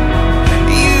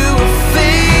 You are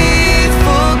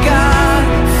faithful, God,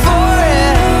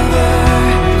 forever.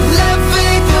 Let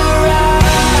faith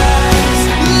arise.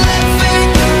 Let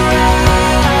faith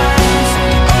arise.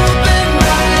 Open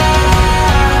my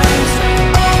eyes.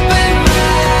 Open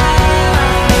my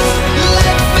eyes.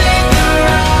 Let faith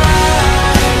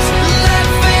arise. Let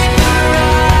faith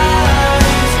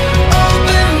arise.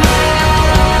 Open my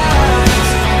eyes.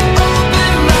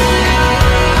 Open my eyes.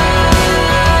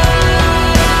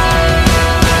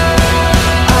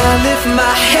 I lift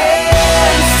my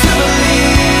hands to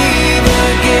believe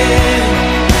again.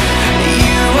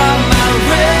 You are my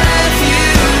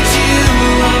refuge, you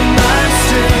are my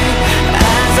strength.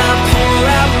 As I pour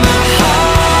out my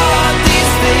heart,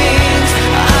 these things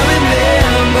I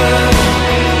remember.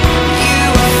 You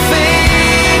are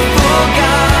faithful,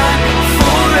 God,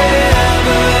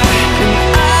 forever. And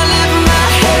I lift my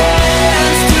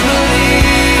hands to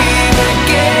believe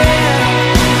again.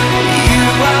 You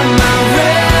are my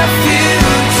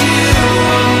refuge,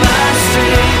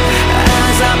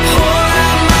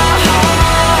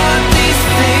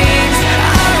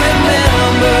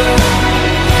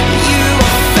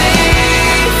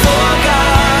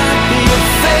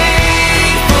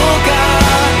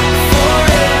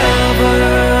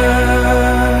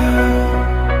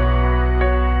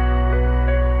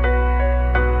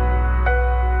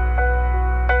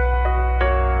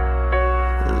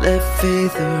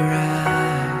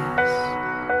 arise.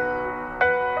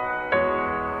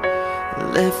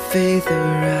 Let faith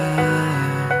arise.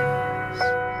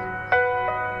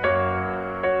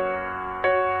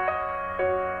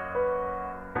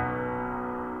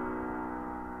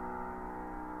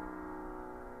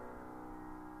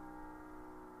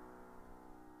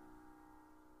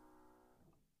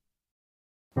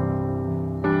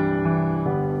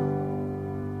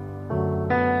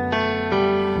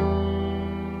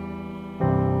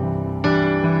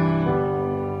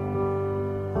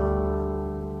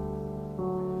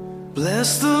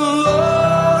 Bless the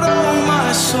Lord, oh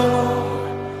my soul,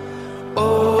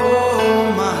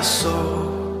 oh my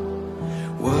soul.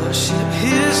 Worship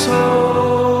His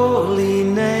holy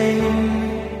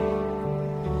name.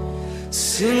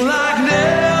 Sing like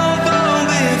never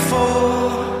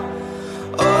before,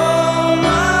 oh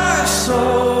my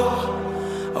soul.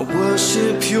 I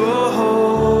worship Your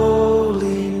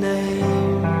holy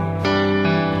name.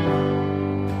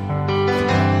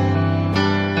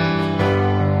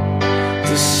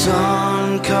 The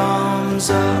sun comes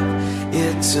up,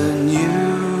 it's a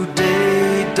new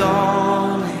day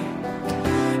dawning.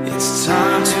 It's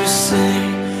time to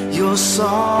sing Your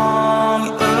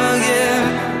song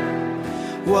again.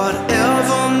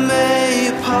 Whatever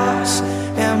may pass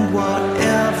and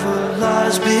whatever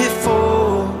lies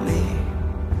before me,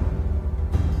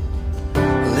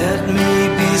 let me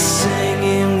be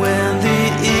singing when the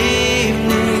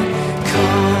evening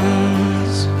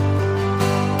comes.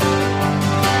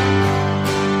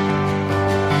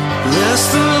 Bless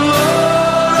the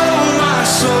Lord, oh my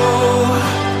soul,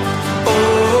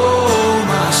 oh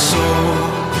my soul.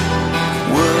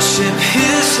 Worship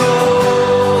His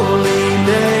holy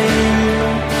name.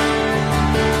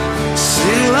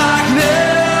 Sing like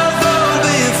never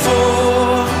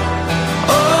before,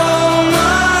 oh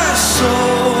my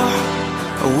soul.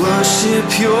 I worship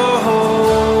Your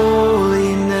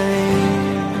holy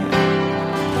name.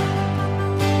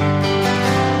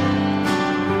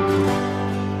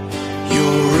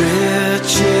 You're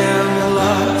rich in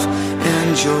love and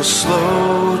You're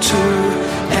slow to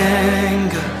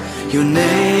anger. Your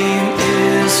name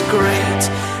is great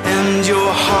and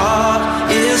Your heart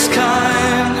is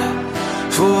kind.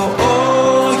 For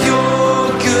all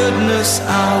Your goodness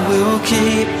I will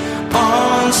keep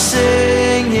on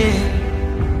singing.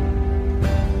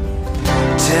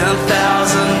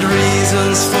 10,000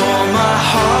 reasons for my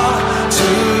heart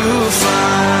to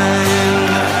find.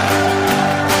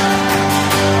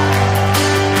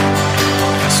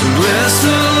 So bless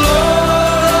the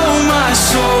Lord, oh my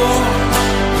soul,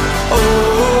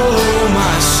 oh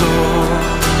my soul.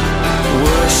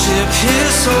 Worship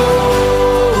His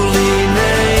holy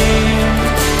name.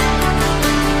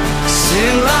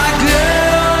 Sing like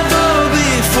never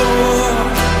before,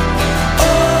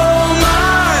 oh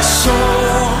my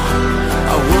soul.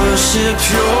 I worship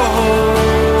Your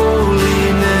holy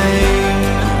name.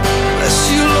 Bless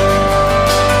You, Lord.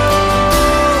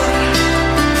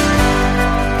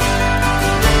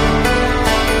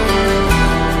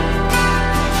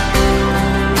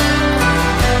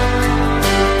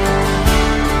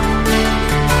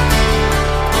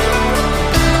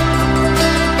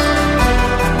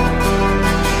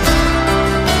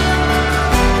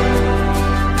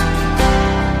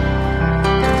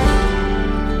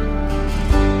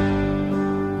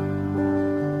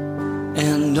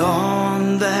 And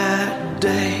on that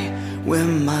day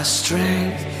when my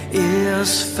strength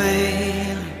is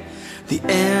failing, the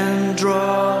end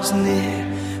draws near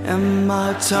and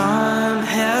my time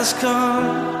has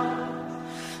come,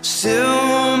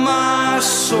 still my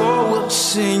soul will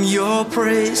sing Your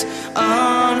praise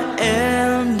unending.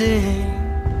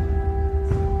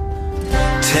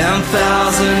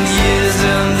 10,000 years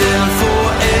and then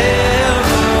forevermore,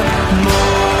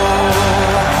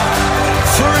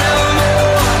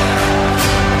 forevermore.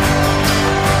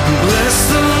 Bless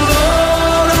the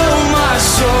Lord, oh my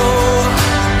soul,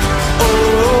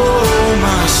 oh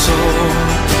my soul.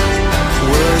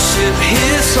 Worship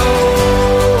His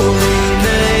holy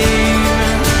name.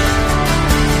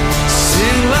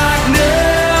 Sing like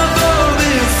never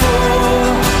before,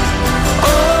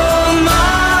 oh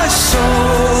my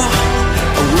soul.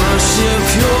 I worship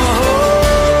Your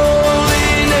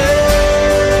holy name.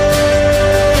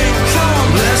 Come on,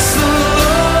 bless the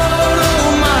Lord, oh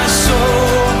my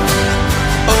soul,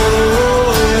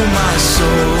 oh my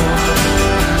soul.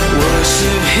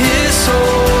 Worship His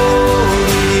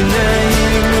holy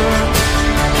name.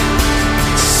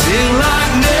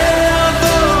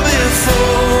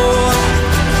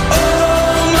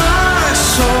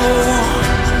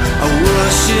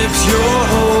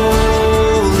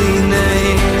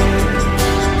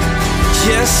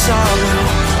 yes, I will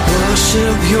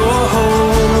worship your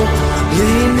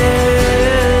holy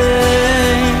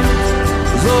name.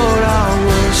 Lord, I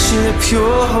worship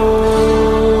your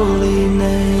holy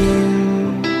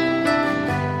name.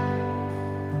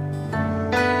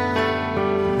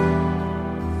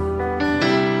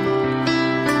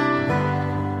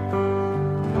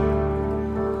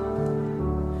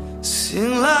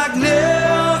 Sing like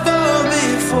never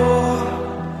before,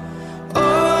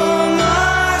 oh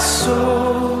my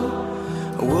soul,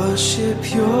 worship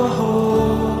your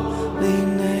holy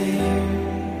name.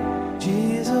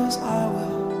 Jesus, I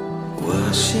will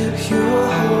worship your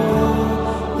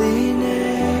holy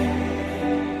name.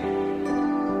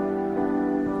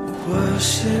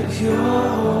 Worship your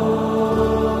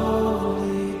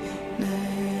holy name.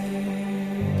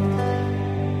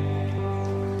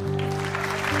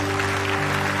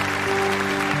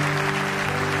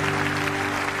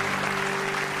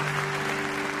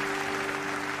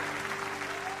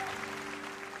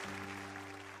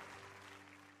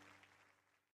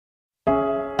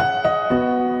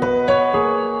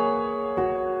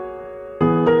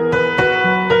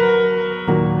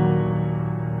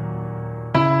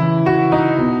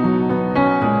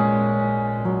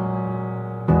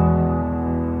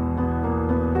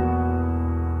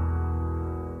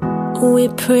 We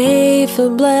pray for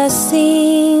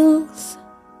blessings,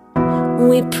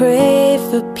 we pray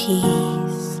for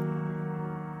peace,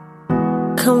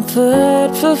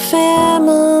 comfort for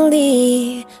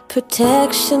family,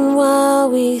 protection while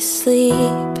we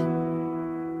sleep.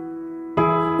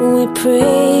 We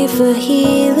pray for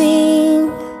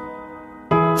healing,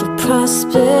 for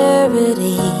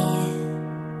prosperity.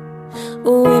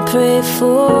 We pray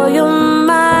for your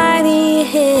mighty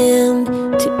hand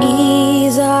to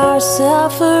ease our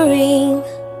suffering.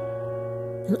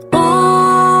 And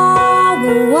all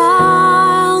the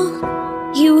while,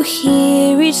 you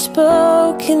hear each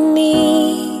spoken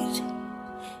need.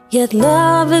 Yet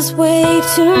love is way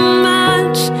too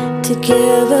much to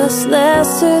give us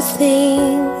lesser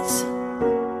things.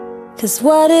 'Cause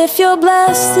what if your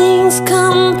blessings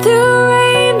come through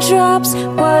raindrops?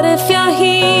 What if your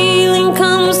healing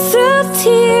comes through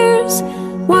tears?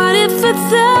 What if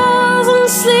 1,000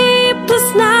 sleepless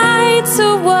nights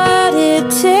are what it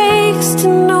takes to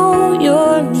know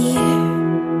you're near?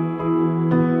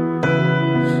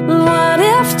 What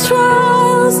if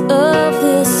trials of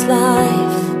this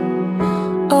life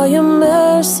are your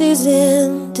mercies in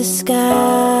disguise?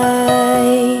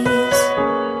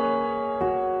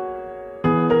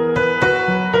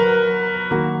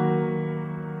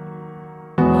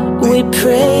 We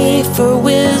pray for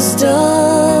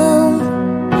wisdom,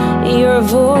 your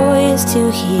voice to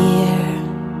hear.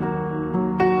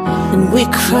 And we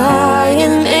cry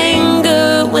in anger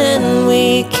when we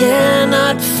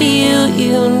cannot feel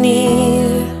you near.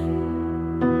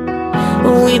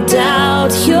 We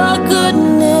doubt your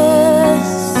goodness,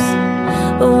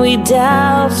 we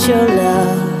doubt your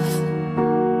love,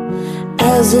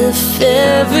 as if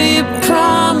every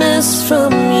promise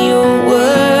from your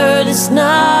word is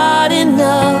not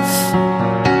enough.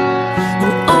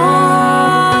 And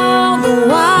all the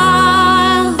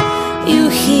while, you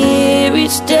hear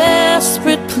each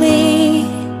desperate plea,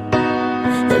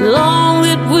 and long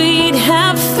that we'd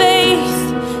have faith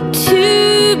to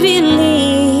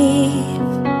believe.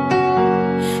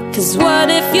 'Cause what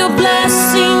if your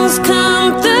blessings come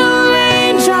through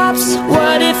raindrops?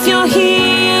 What if your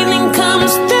healing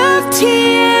comes through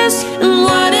tears? And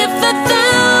what if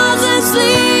 1,000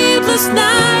 sleepless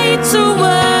nights are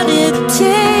what it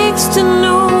takes to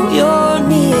know you're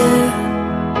near?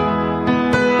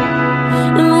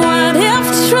 And what if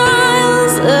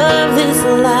trials of this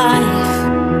life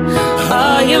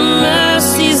are your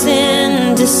mercies in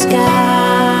disguise?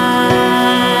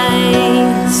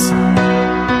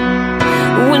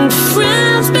 When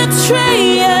friends betray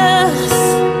us,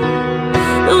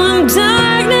 when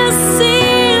darkness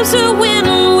seems to win,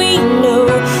 we know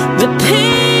the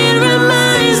pain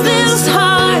reminds this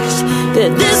heart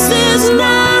that this is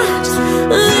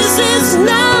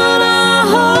not our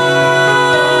home.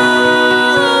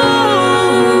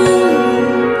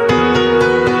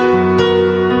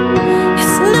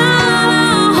 It's not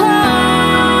our home.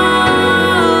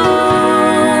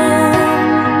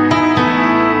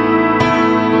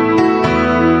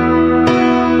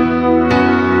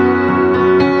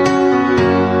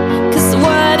 'Cause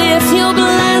what if your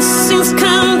blessings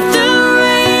come through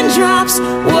raindrops?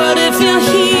 What if your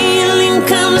healing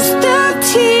comes through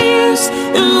tears?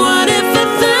 And what if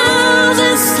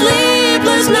 1,000 sleepless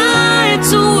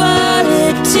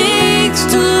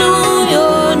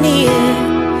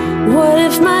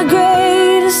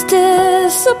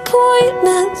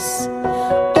disappointments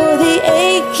or the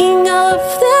aching of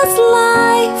this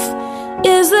life?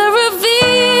 Is the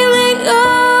revealing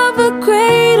of a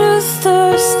greater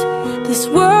thirst this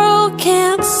world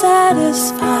can't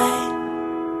satisfy?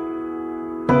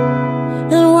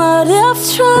 And what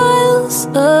if trials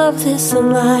of this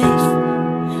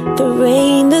life, the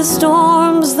rain, the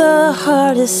storms, the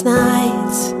hardest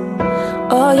nights,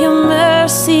 all your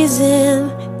mercies in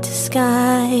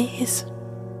disguise?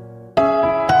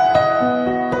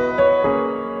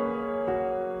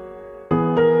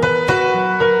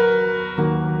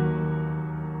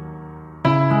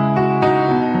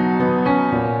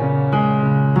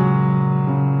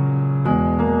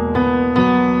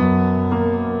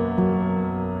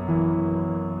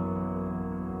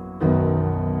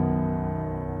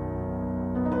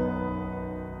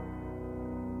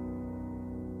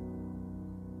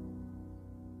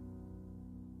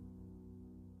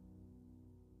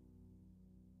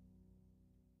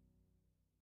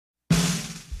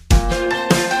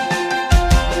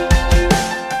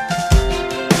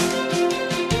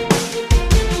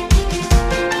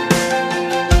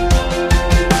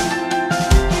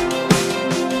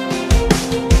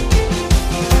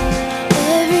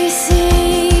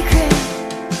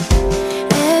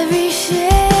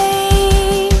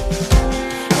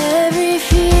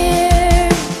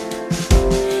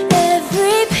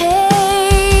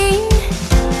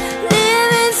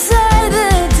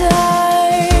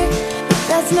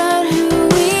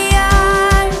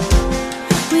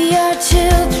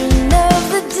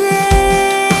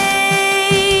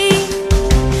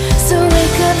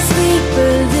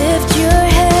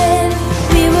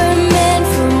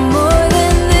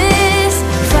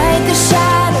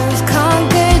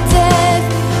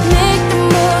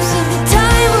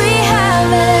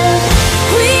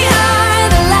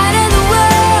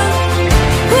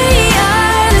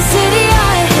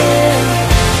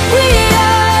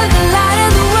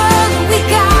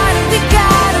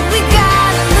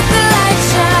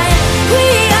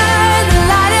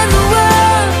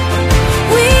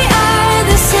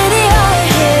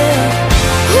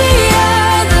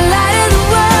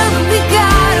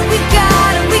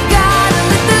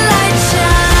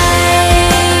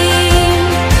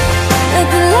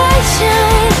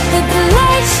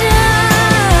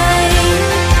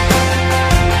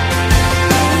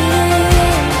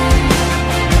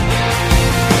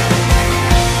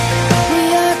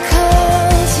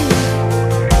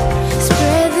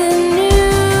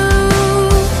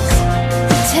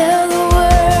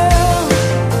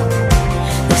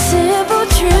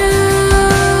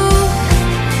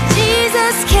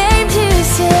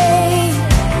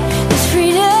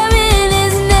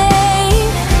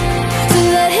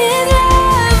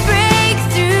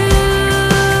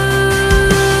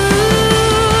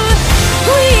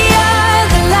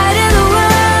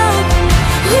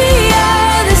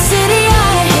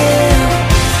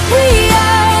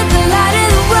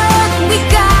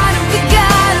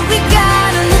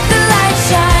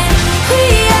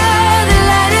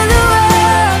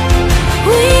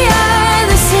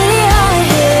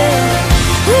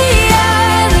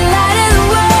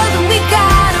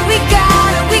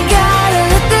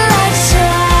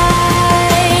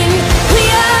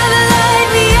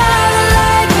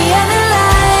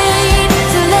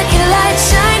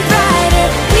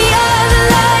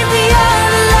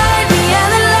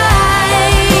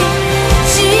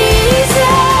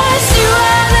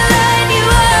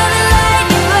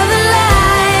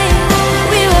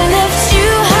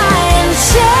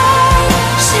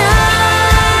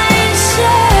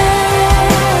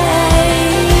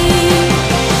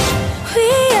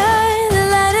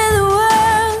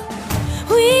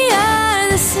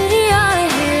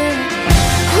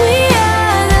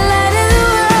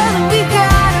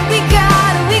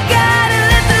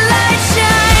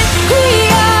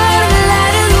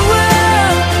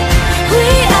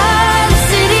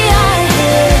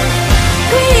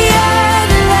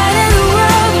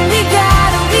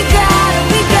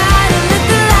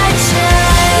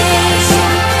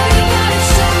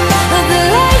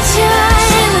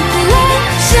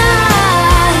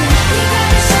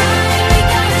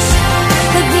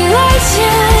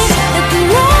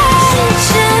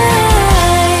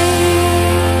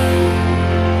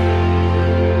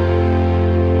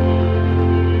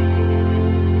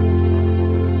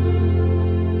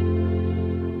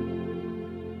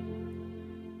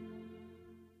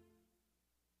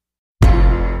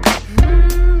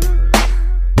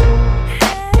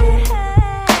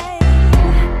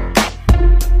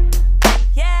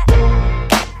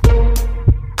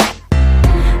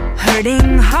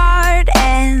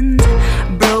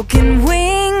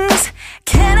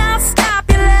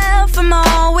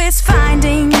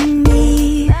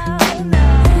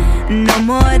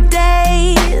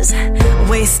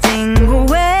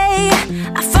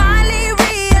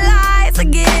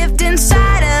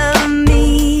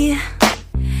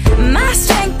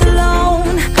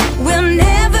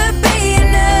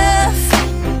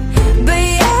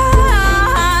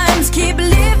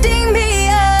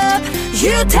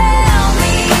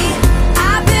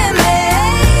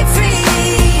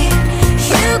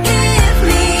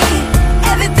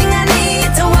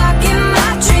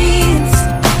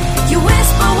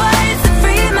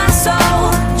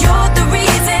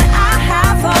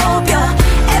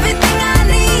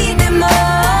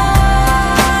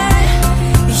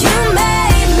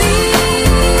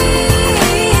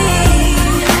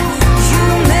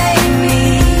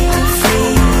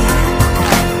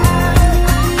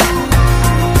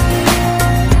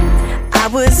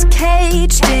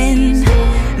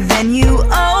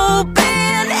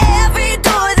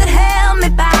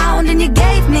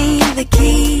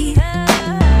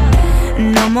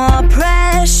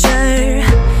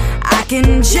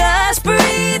 can just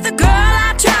breathe. The girl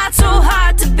I tried so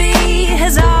hard to be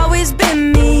has always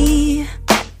been me.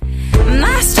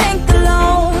 My strength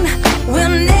alone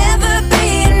will never be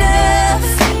enough,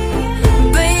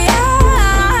 but your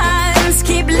arms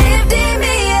keep lifting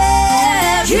me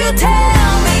up. You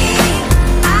tell me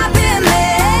I've been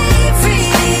made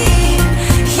free.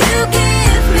 You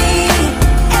give me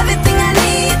everything I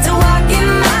need to walk in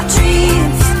my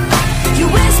dreams. You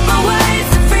whisper words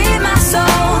to free my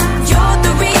soul. You're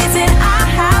the reason I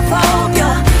have hope.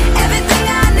 You're everything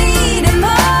I need and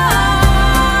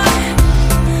more.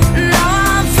 Now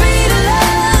I'm free to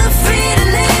love, free to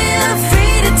live,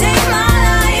 free to take my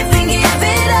life and give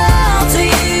it all to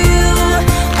you.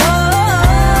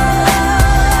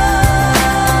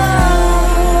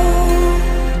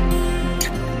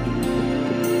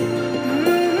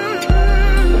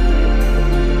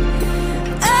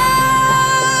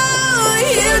 Oh,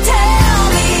 you tell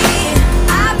me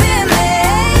I've been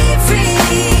made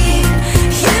free.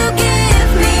 You give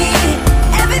me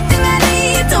everything I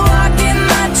need to walk in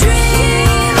my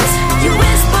dreams. You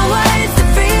whisper words to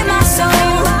free my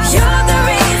soul. You're the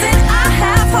reason I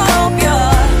have hope.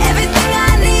 You're everything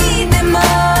I need and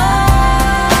more.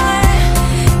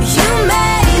 You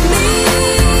made me.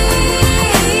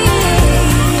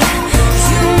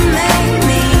 You made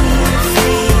me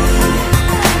free.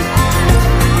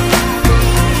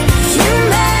 You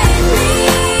made me.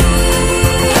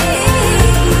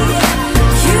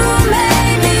 You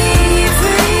made me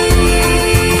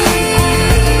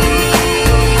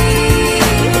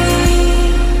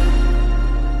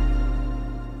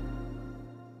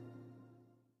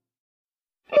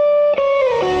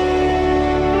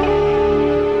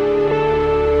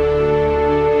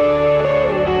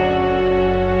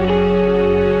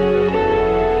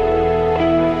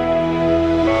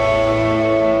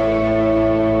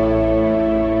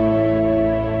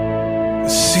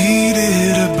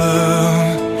Seated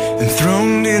above,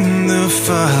 enthroned in the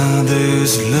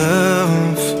Father's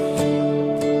love,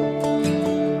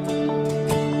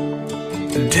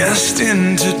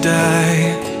 destined to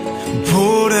die,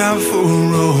 poured out for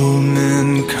all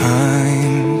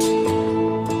mankind.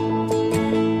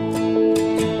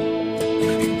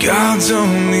 God's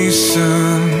only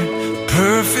Son,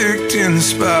 perfect and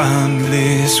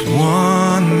spotless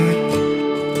one.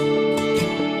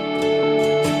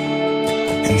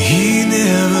 And he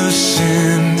never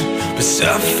sinned, but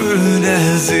suffered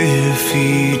as if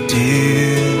he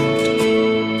did.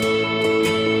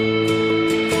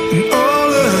 And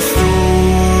all authority,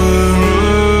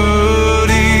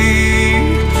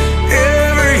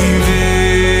 every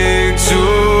victory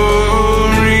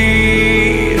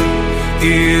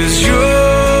is yours.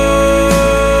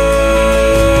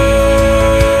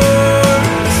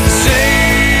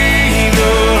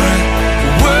 Savior,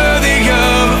 worthy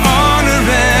of honor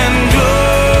and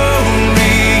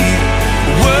glory,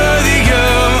 worthy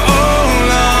of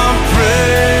all our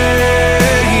praise.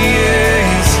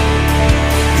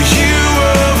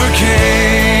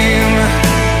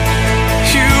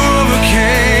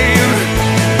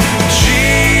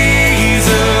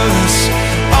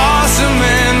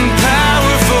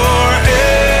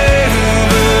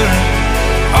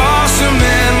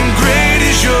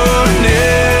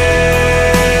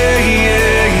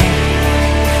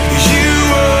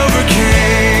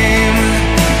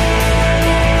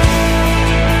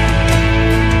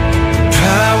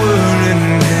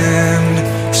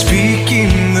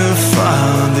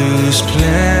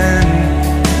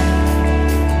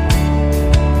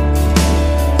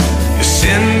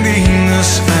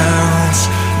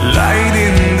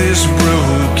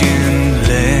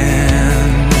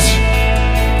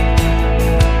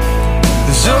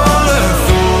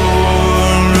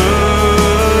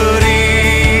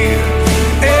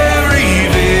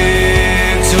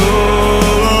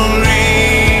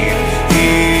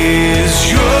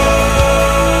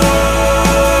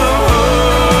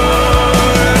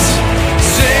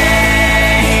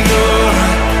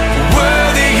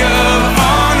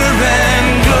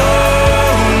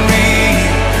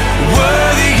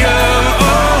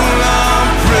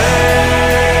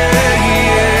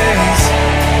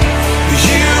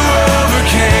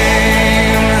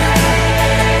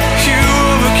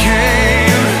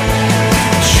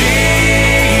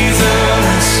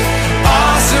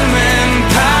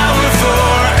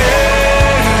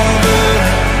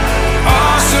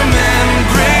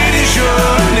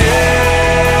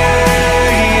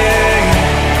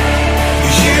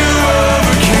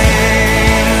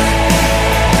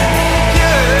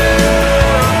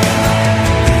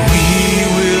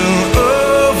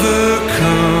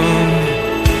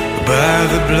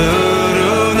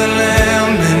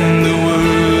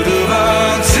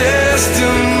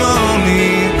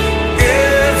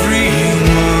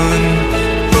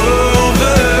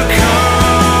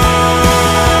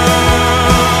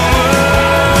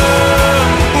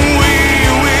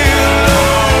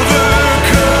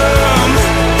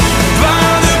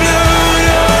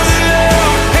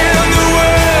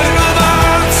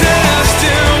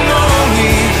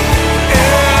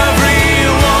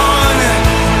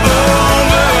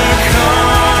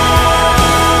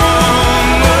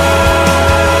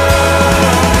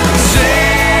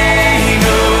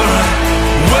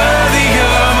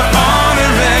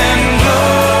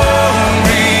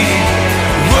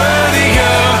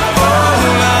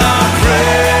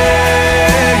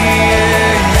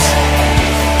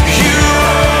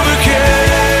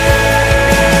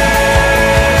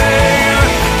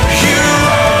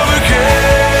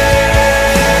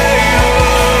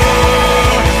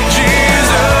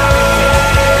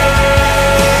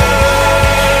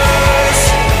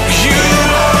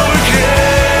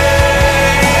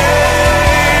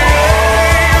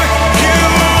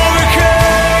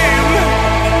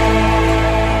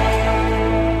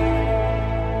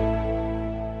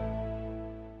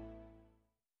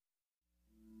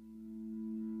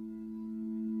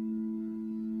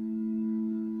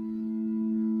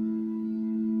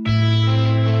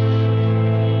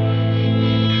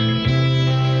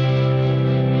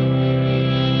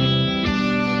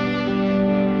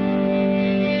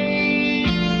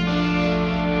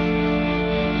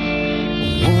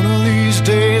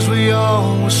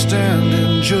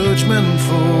 judgment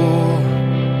for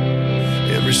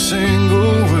every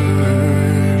single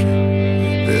word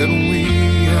that we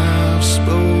have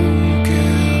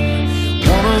spoken.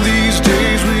 One of these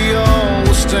days we all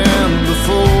will stand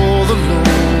before the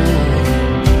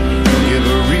Lord, give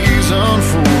a reason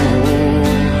for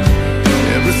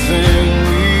everything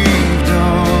we've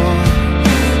done.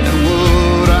 And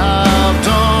what I've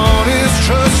done is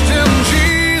trust in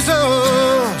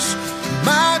Jesus,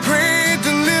 my great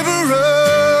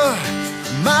deliverer,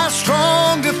 my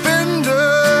strong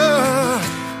defender,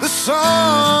 the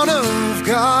Son of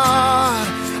God.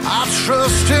 I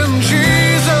trust in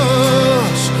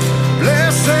Jesus,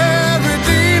 blessed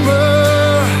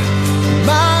Redeemer,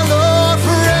 my Lord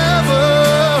forever,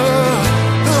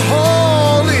 the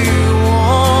Holy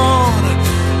One,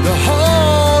 the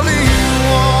Holy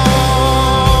One.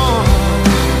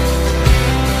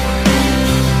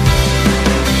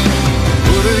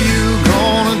 What are you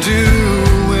gonna do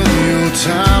when your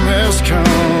time has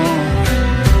come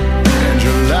and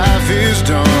your life is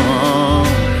done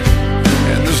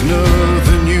and there's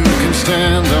nothing you can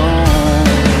stand on?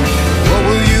 What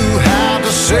will you have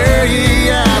to say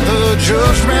at the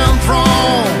judgment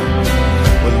throne?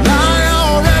 Well, I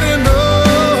already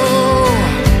know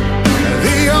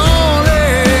the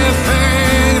only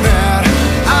thing that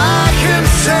I can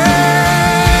say.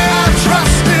 I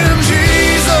trust in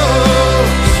Jesus,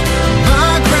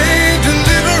 my great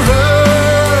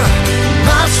deliverer,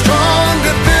 my strong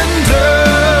defender,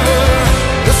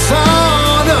 the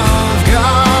Son of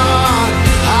God.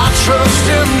 I trust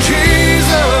in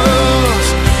Jesus,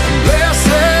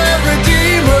 blessed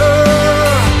Redeemer,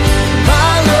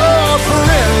 my Lord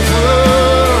forever,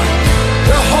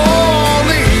 the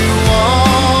Holy One.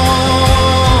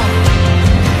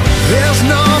 There's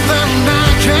nothing I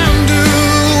can do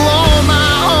on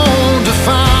my own to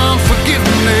find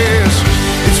forgiveness.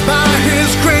 It's by His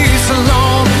grace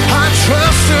alone. I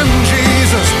trust in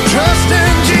Jesus, trust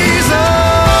in Jesus.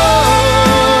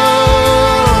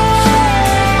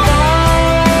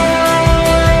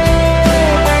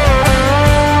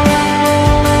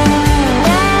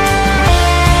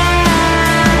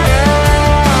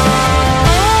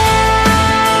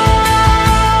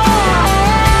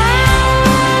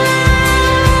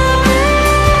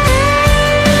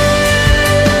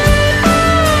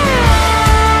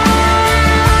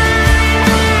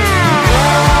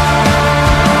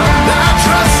 I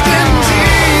trust in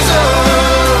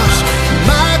Jesus,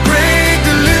 my great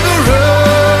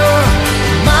deliverer,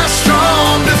 my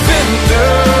strong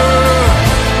defender,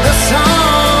 the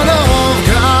Son of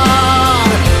God.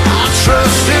 I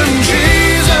trust in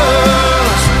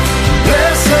Jesus,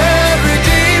 blessed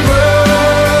Redeemer,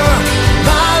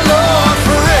 my Lord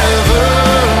forever,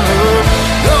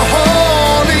 the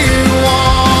Holy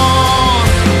One,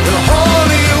 the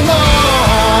Holy One.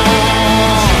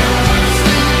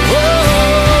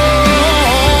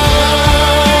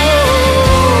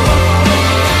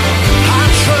 I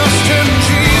trust in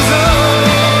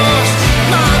Jesus,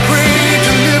 my great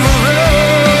deliverer,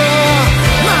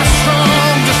 my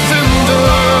strong defender,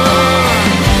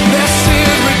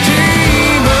 blessed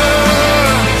Redeemer,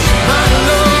 my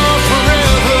Lord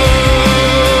forever.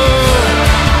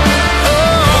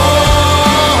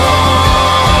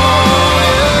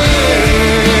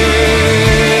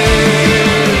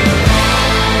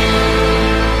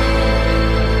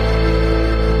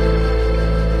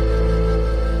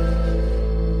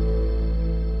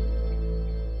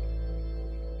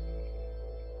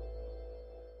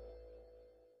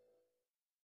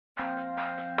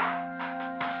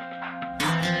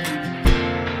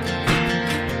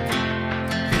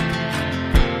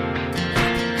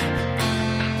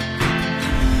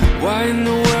 Why in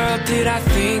the world did I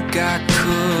think I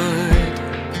could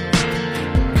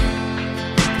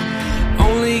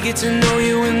only get to know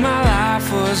you when my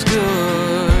life was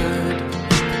good?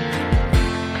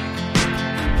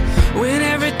 When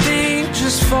everything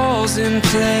just falls in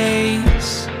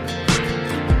place,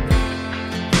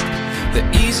 the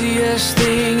easiest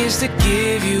thing is to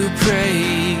give you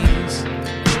praise.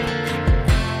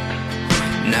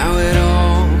 Now it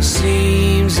all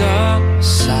seems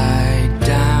upside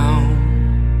down,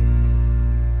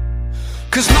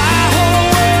 'cause my whole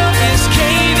world is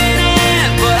caving in,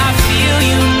 but I feel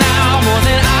you now more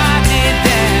than I did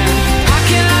then. How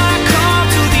can I come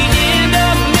to the end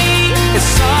of me and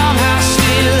somehow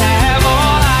still have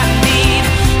all I need?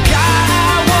 God,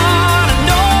 I wanna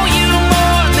know you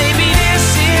more. Maybe this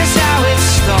is how it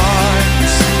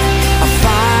starts. I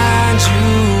find you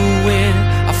when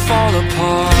I fall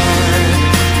apart.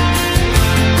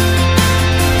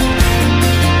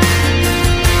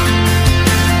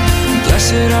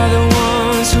 Blessed are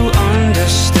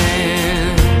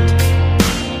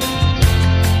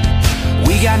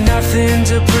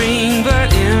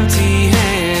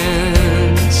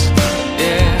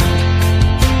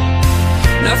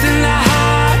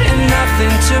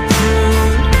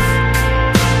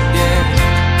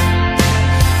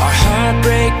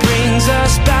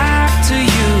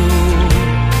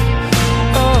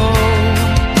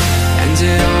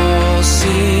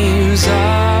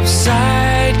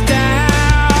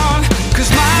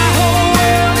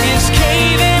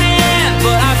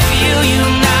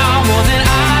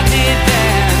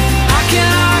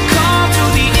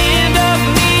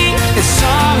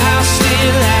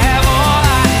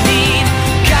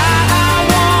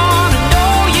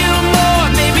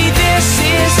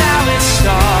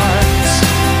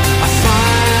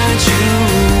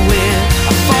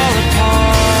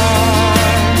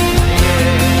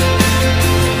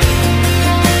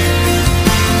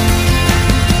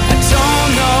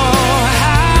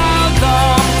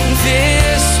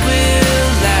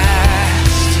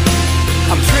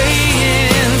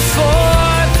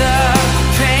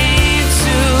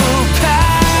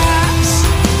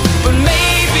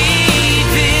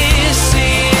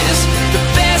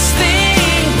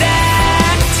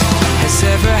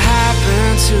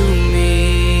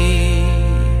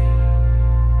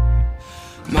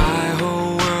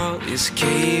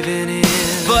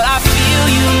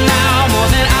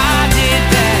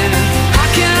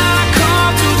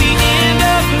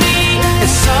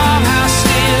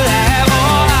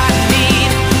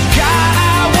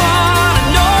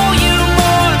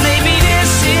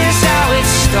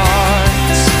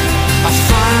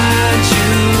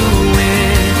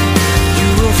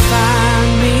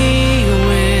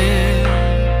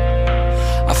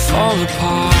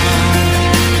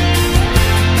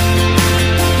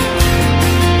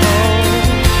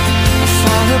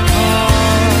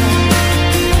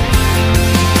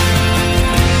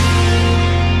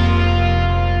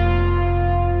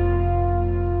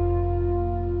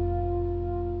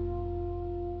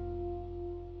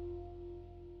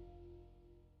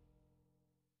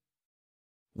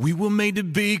We were made to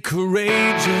be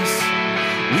courageous.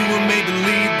 We were made to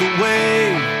lead the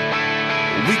way.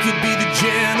 We could be the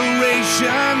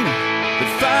generation that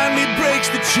finally breaks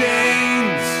the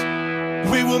chains.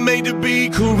 We were made to be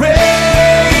courageous.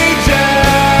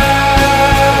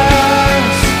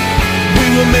 We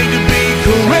were made to be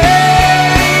courageous.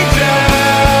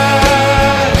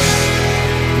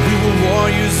 We were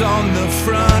warriors on the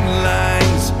front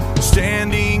lines,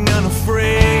 standing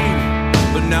unafraid.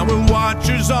 But now we're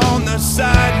watchers on the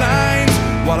sidelines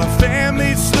while our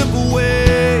families slip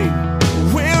away.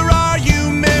 Where are you,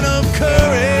 men of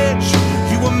courage?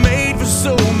 You were made for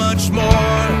so much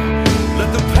more.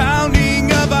 Let the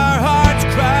pounding of our hearts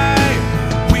cry,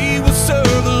 we will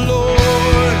serve the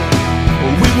Lord.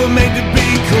 We were made to be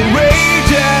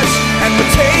courageous, and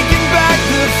we're taking back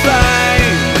the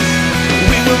fight.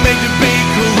 We were made to be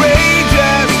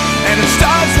courageous, and it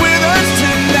starts with us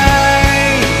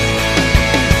tonight.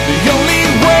 The only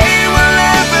way we'll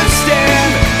ever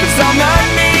stand is on our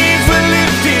knees with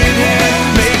lifted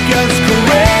hands. Make us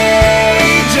courageous,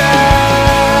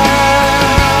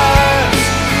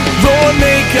 Lord,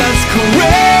 make us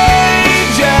courageous.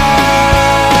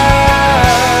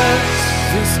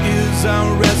 This is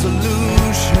our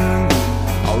resolution,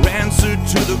 our answer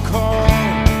to the call.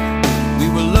 We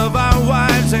will love our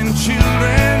wives and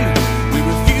children. We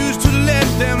refuse to let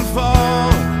them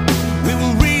fall. We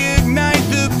will reignite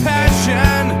the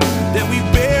passion that we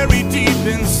bury deep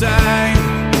inside.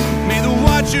 May the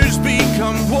watchers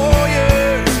become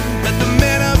warriors. Let the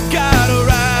men of God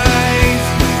arise.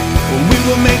 We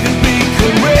were made to be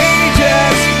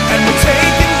courageous, and we're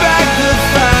taking back the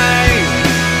fight.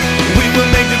 We were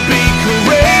made to be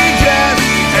courageous,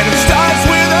 and it starts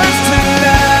with us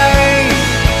tonight.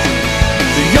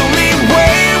 The only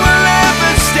way we'll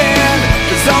ever stand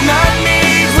is on our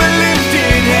knees with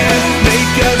lifted hands.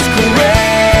 Make us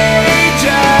courageous,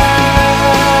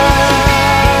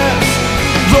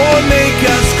 Lord, make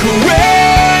us courageous.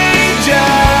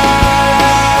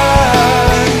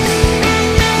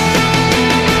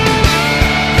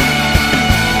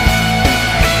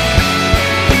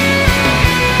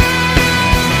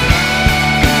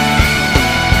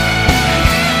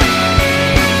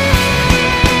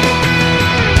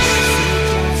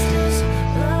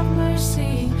 Love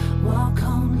mercy, walk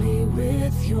humbly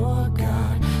with your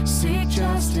God. Seek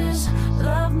justice,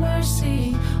 love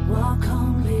mercy, walk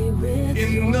humbly with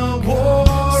In your the God.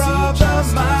 war of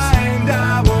the mind,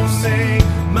 I will make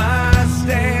my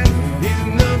stand.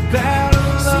 In the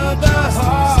battle of the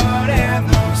heart and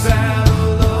the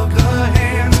battle of the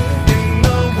hands. In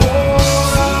the war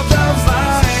of the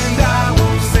mind, I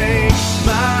will make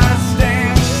my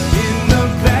stand. In the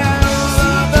battle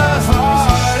of the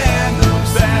heart and the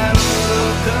battle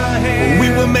of the hands. We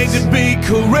were made to be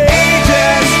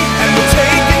courageous, and we're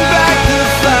taking back the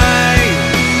fight.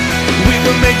 We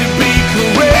were made to be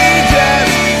courageous,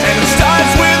 and it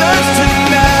starts with us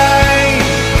tonight.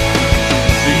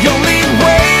 The only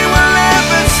way we'll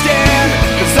ever stand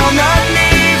is on our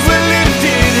knees with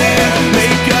lifted hands.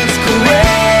 Make us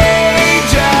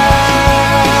courageous,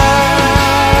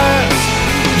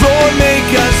 Lord,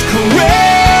 make us courageous.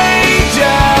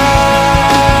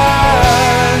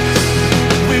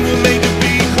 We were made to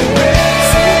be courageous,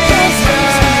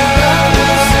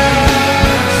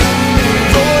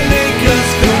 Lord, make us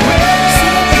courageous.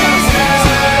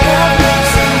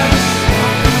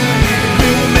 We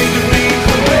were made to be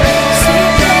courageous,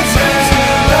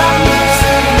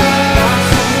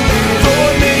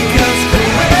 Lord, make us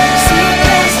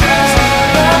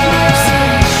courageous.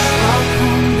 Walk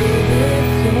humbly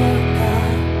with your God.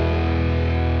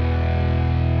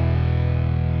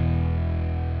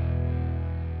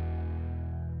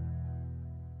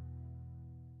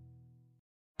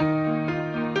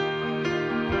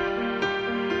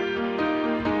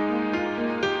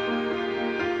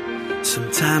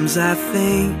 Sometimes I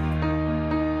think,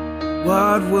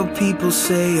 what will people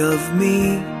say of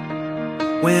me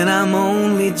when I'm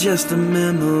only just a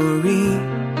memory?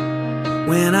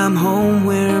 When I'm home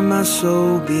where my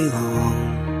soul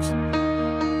belongs.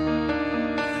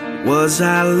 Was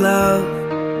I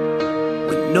loved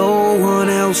when no one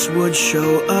else would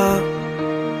show up?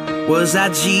 Was I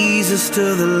Jesus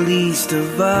to the least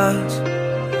of us?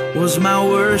 Was my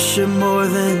worship more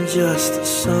than just a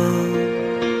song?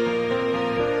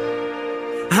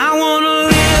 I wanna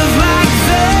live like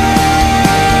that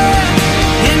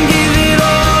and give it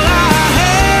all I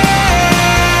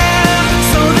have,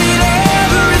 so that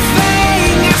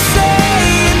everything I say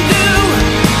and do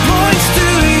points to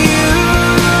you.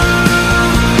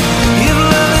 If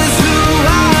love is who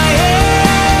I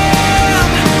am,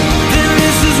 then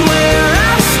this is where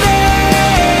I stand.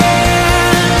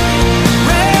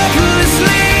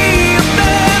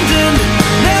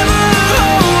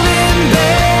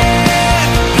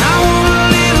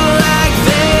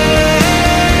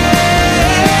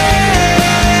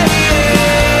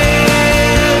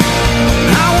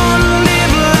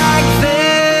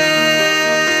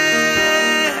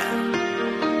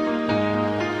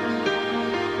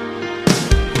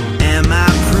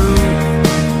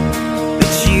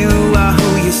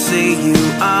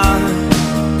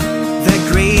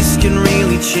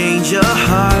 change your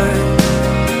heart?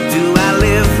 Do I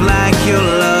live like your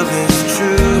love is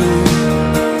true?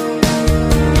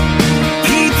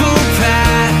 People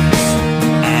pass,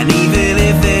 and even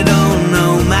if they don't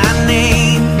know my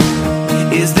name,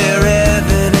 is there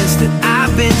evidence that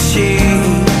I've been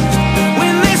changed?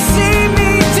 When they see me,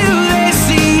 do they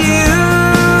see you?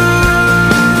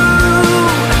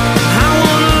 I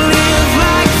wanna live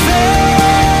like that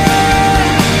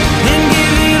and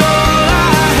give it all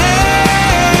I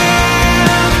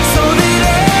have, so that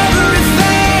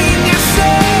everything I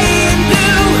say and do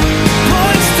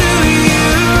points to you.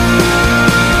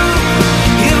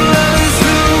 If love is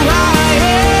who I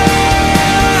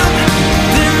am,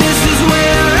 then this is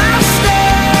where I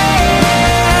stand.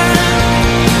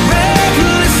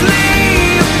 Recklessly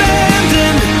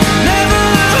abandoned, never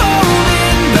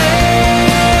holding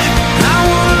back. I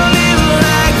wanna live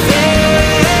like that.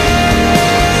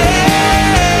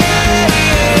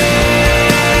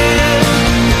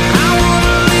 I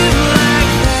wanna live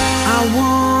like that. I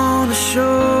wanna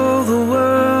show the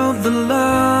world the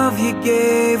love you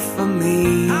gave for me.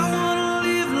 I wanna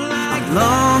live like I'm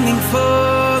longing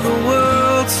for the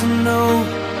world to know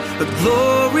the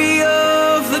glory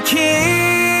of the King.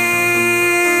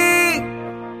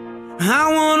 I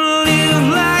wanna live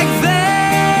like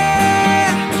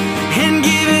that and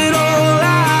give it all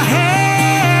I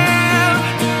have,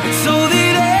 so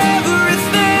that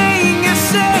everything I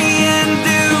say and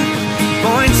do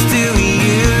points to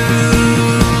you.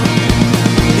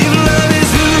 If love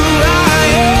is who I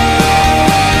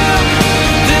am,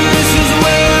 then this is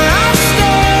where I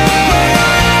stand.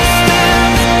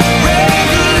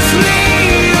 Recklessly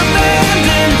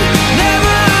abandoned,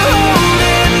 never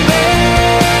holding back.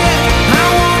 I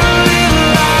wanna live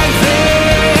like that.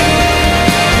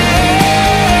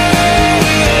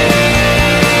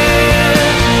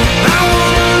 I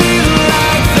wanna live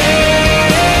like that. I wanna live like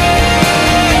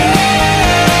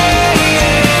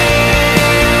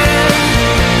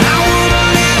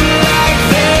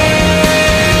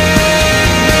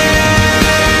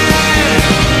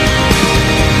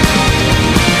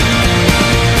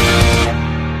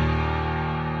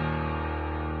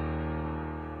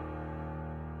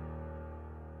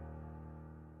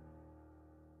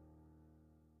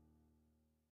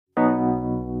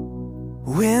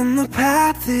when the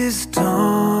path is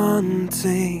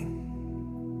daunting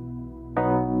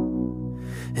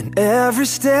and every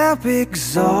step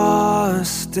exhausting,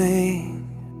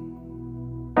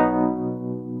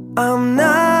 I'm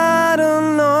not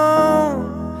alone.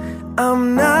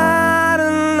 I'm not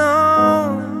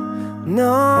alone.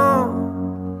 No,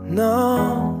 no.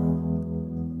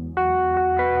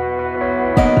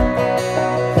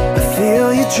 I feel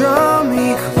you draw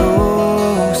me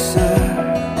closer.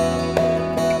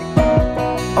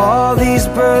 All these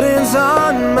burdens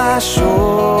on my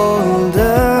shoulder.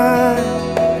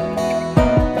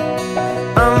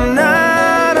 I'm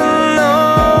not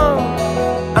alone.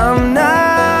 I'm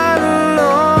not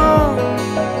alone.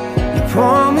 You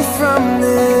pull me from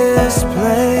this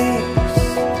place.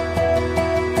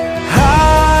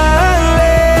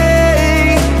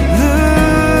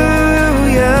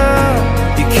 Hallelujah.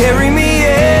 You carry me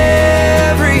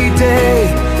every day.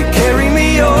 You carry me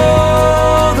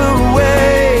all the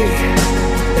way.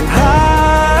 And hallelujah.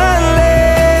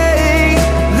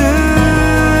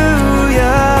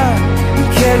 You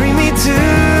carry me to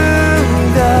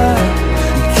the,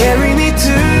 you carry me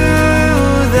to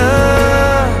the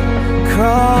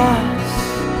cross.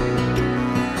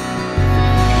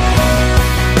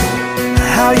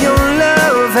 How your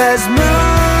love has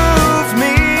moved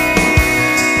me,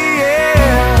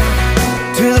 yeah,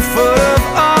 to the foot of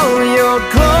all your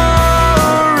glory.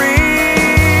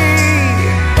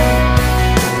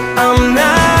 I'm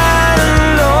not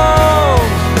alone.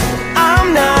 I'm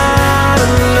not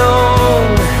alone.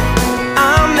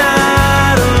 I'm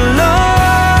not alone.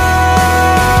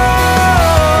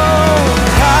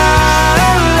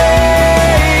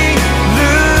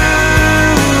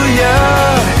 Hallelujah.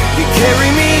 You carry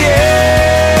me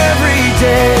every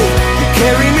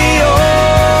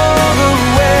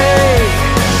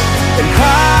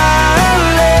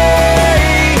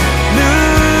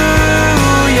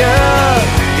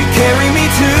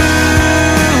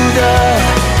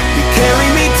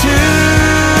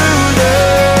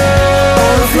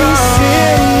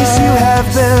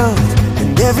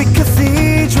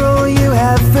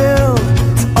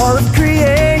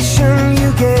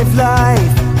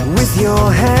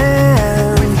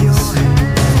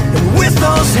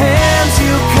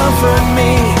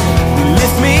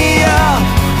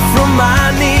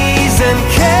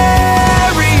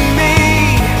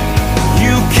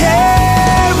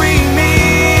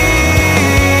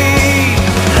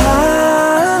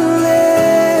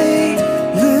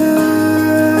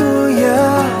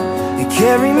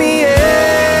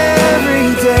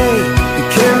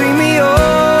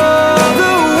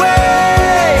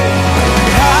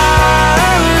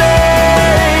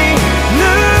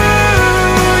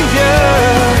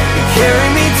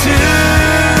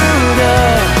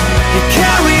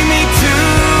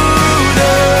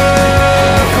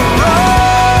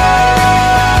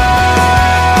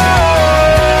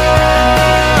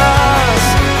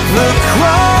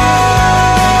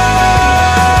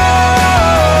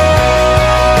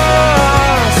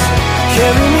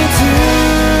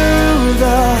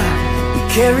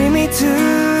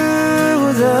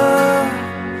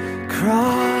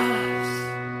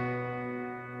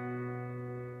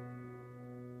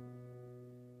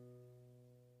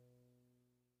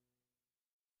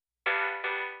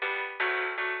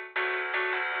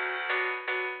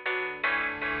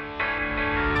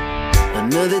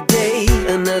Another day,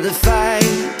 another fight.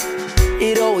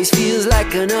 It always feels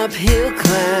like an uphill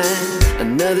climb.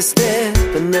 Another step,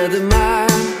 another mile.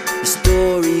 The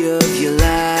story of your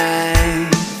life.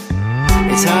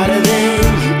 It's harder than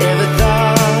you ever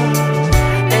thought,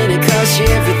 and it costs you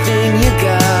everything you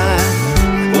got.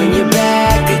 When you're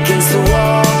back against the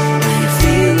wall and you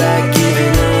feel like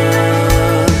giving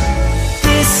up.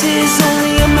 This is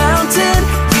only a mountain.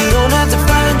 You don't have to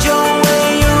find your way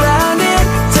around it.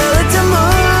 Tell it to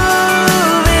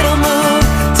move, it'll move.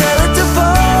 Tell it to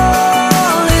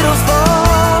fall, it'll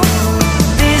fall.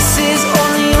 This is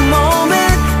only a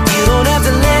moment. You don't have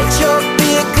to let your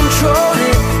fear control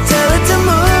it. Tell it to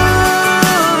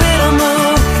move, it'll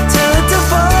move. Tell it to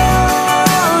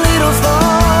fall, it'll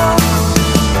fall.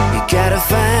 You gotta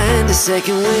find a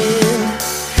second wind.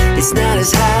 It's not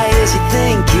as high as you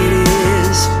think it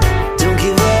is. Don't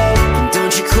give up,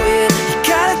 don't you quit. You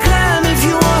gotta climb if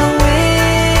you wanna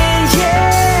win,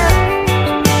 yeah.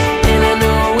 And I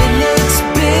know it looks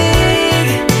big,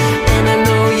 and I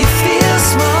know you feel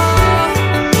small,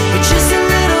 but just a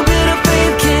little bit of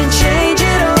faith can change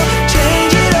it all,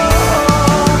 change it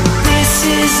all. This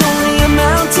is only a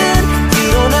mountain. You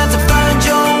don't have to find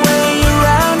your way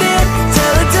around it.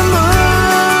 Tell it to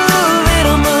move,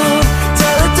 it'll move.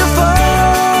 Tell it to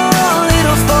fall,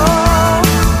 it'll fall.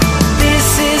 This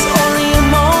is only a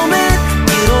moment.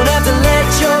 You don't have to let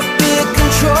your fear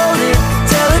control it.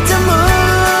 Tell it to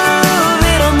move,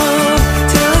 it'll move.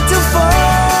 Tell it to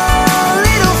fall,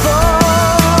 it'll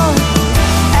fall.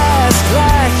 Ask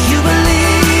like you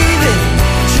believe it.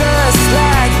 Trust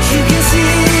like you can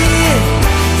see it.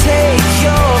 Take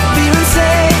your fear and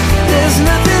say there's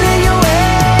nothing in your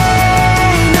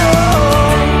way, no.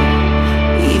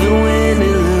 Even when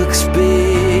it looks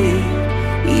big,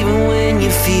 even when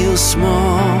you feel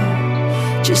small,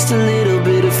 just a little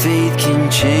bit of faith can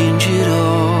change it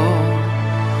all.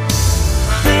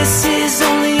 This is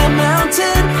only a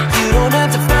mountain. You don't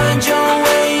have to find your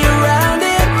way around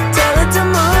it. Tell it to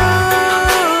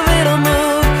move, it'll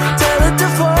move. Tell it to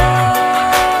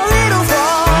fall, it'll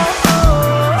fall.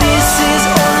 This is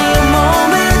only a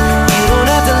moment. You don't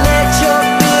have to let your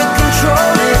fear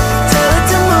control it. Tell it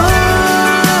to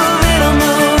move, it'll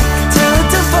move. Tell it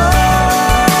to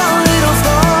fall, it'll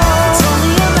fall. It's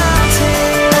only a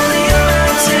mountain, only a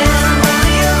mountain,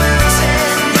 only a mountain.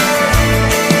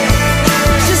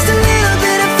 Just a little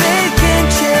bit of faith can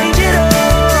change it all.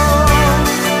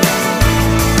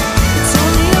 It's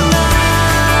only a mountain,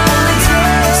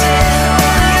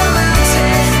 only a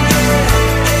mountain.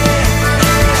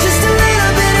 Just a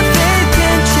little bit of faith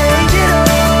can change it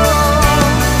all.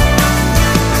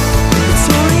 It's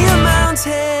only a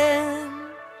mountain.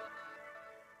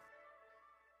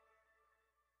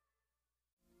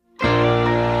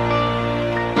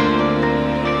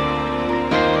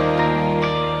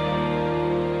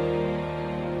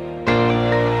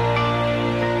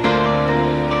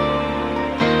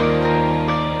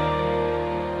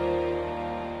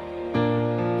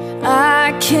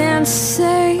 I can't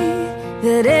say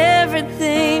that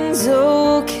everything's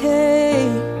okay,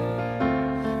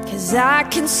 'cause I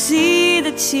can see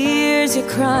the tears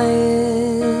you're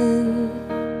crying.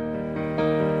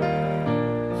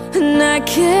 And I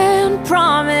can't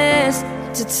promise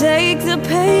to take the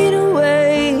pain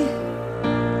away,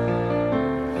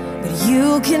 but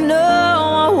you can know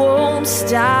I won't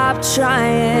stop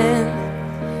trying.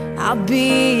 I'll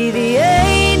be the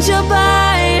angel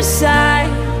by your side.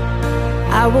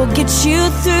 I will get you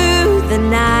through the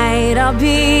night. I'll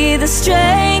be the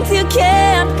strength you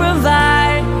can't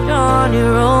provide on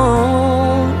your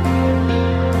own.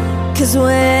 'Cause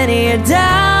when you're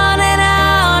down and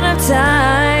out of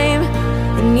time,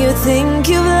 and you think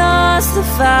you've lost the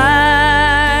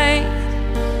fight,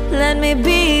 let me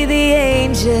be the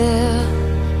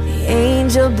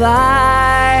angel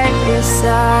by your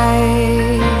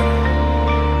side.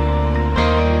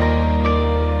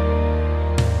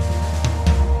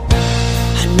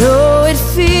 know it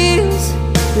feels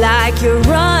like you're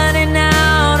running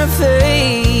out of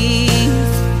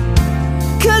faith,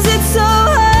 'cause it's so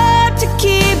hard to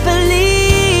keep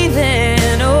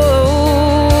believing.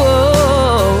 Oh,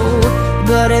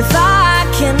 but if I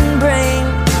can bring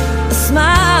a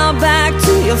smile back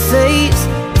to your face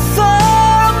for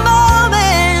a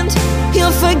moment,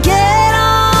 you'll forget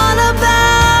all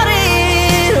about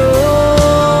it.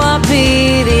 Oh, I'll be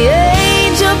the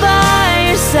angel by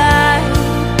your side.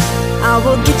 I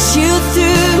will get you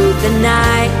through the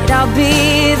night. I'll be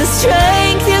the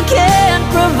strength you can't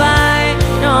provide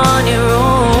on your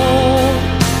own.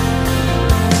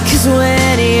 'Cause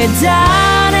when you're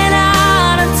down and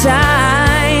out of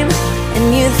time, and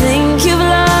you think you've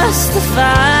lost the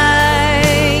fight,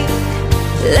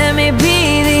 Let me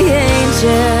be the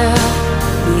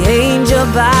angel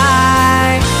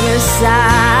by your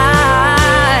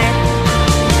side.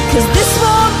 'Cause this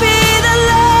won't be the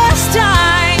last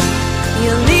time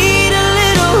you'll need a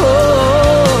little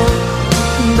hope,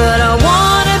 but I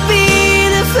wanna be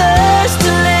the first to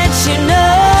let you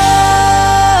know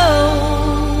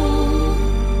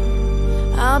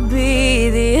I'll be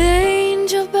the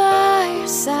angel by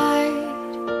your side.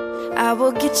 I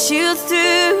will get you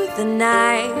through the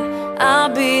night.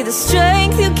 I'll be the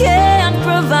strength you can't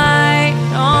provide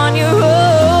on your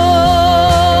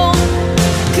own.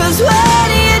 'Cause when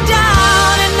you're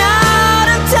down and out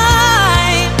of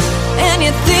time, and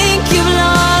you think you've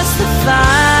lost the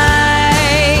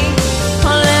fight,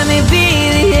 oh, let me be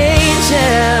the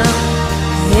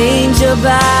angel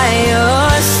by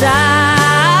your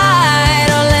side.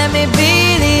 Oh, let me be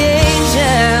the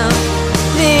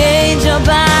angel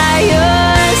by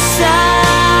your side.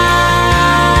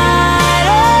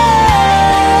 Oh,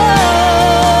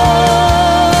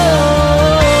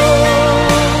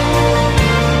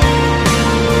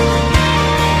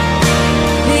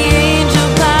 the angel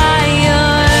by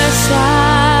your side.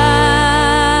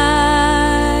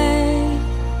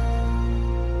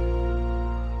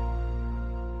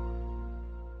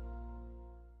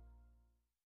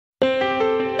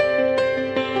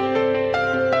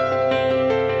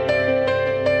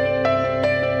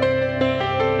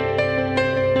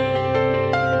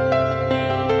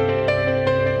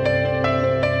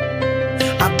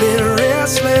 I've been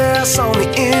restless on the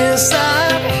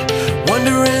inside,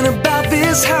 wondering about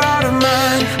this heart of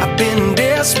mine. I've been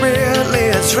desperately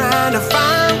trying to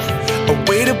find a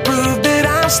way to prove that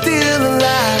I'm still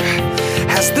alive.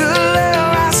 Has the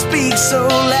love I speak so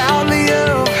loudly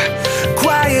of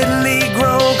quietly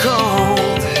grown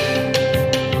cold?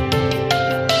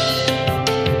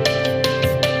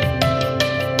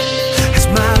 Has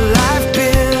my life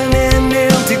been an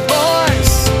empty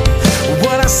voice?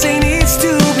 What I say needs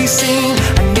to be seen.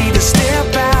 I need to step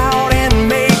out and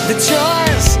make the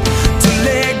choice to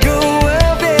let go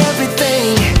of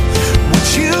everything. Would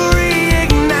you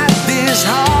reignite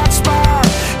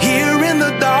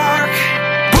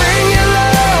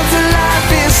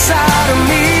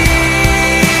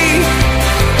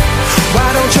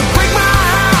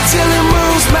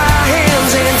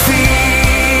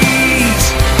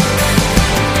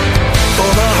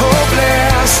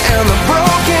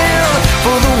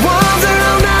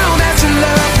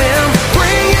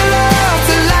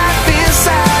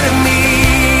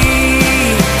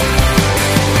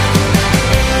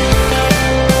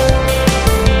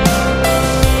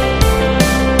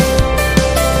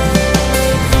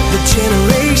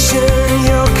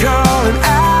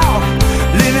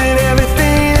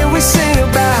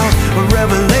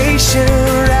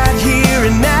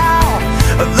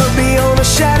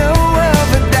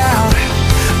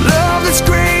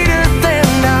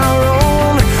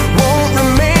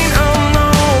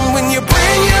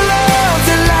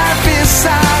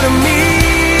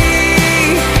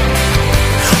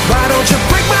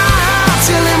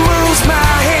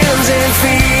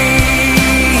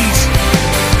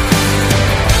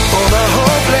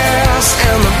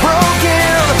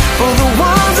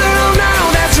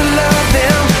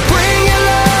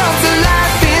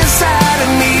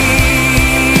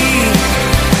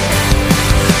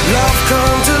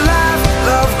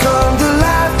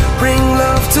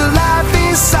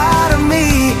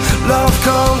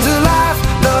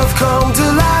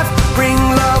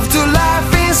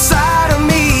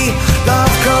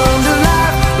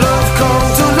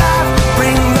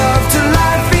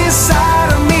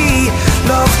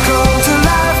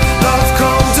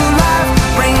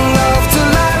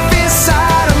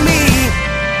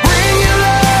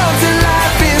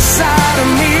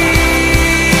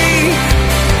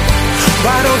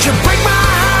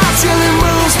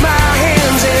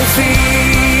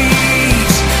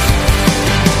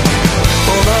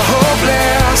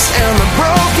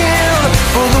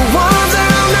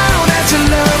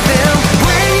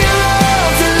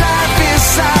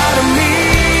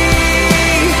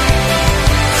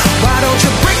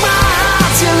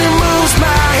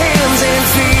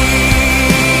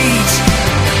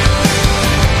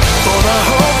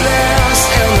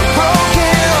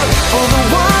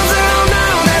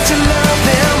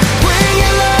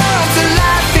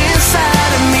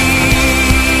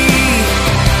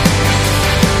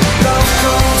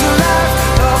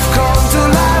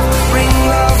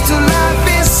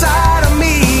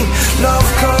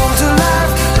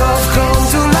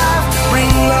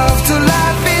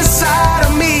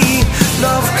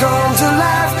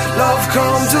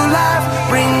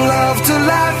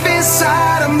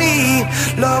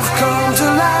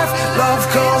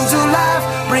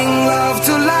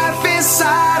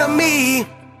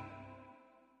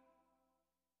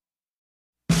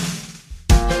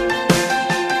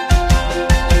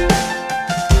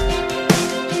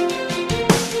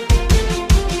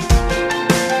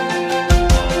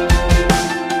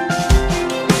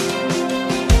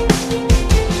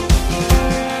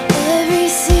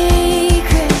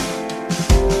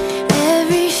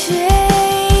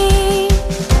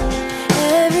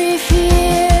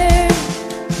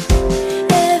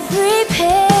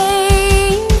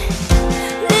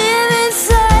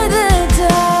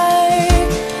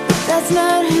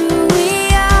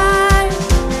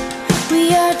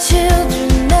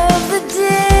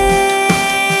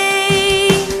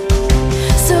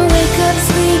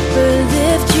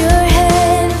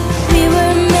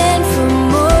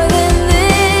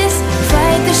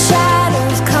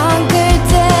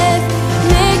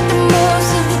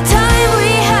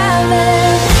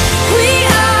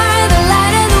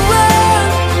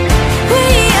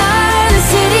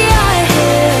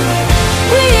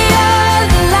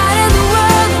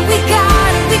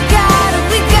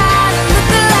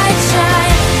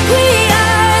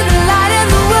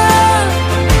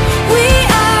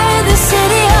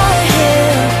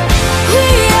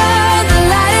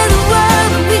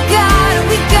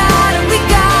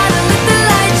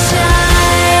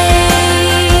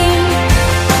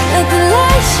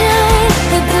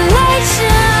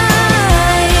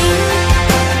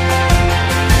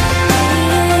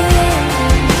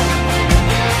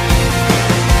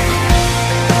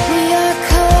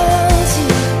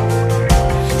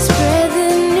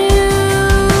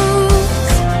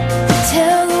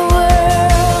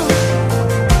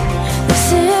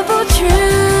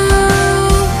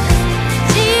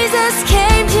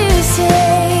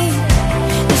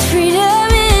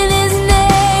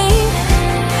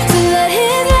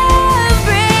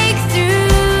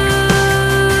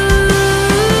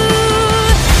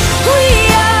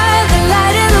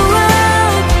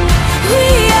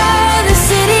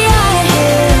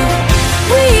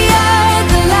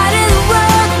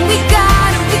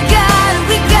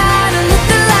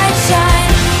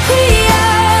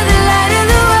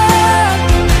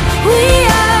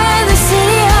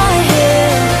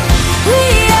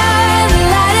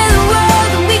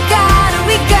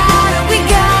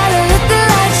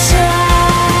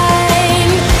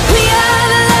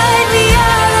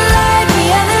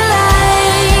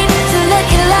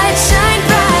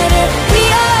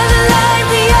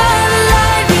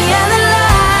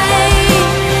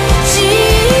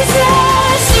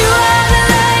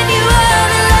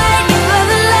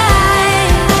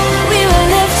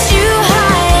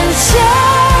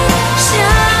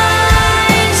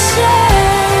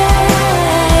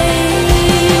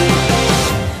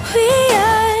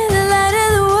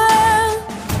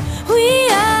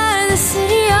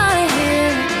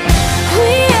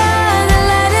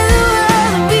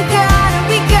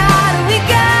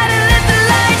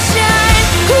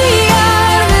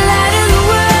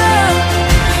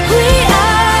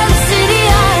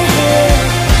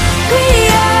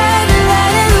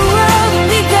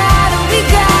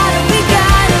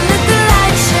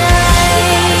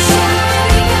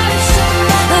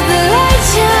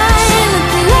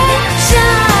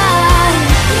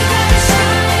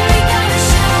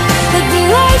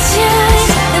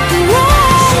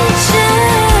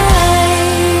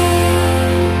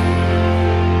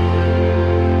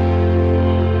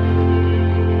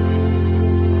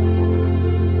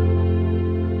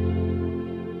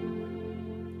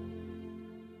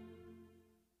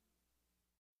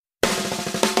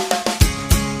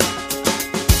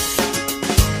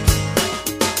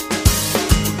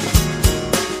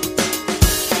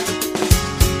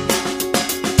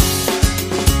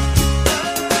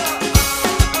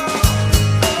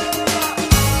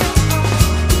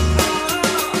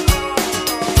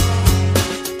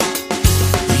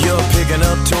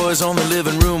toys on the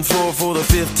living room floor for the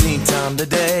 15th time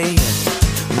today.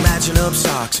 Matching up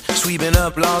socks, sweeping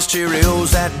up lost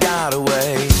Cheerios that got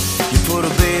away. You put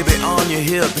a baby on your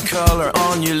hip, the color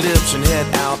on your lips, and head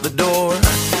out the door.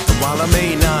 And while I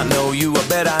may not know you, I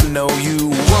bet I know you.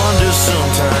 Wonder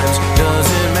sometimes, does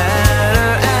it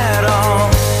matter at all?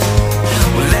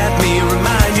 Well, let me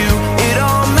remind you, it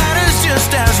all matters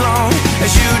just as long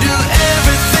as you do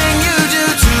everything you do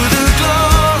to the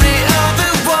glory of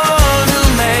the one who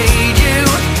made you.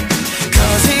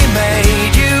 'Cause he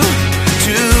made you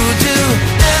to do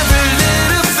every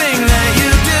little thing that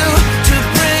you do to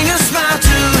bring a smile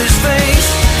to his face.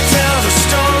 Tell the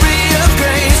story of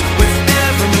grace with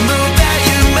every move that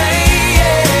you make,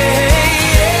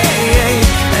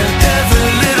 and every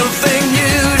little thing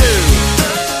you do.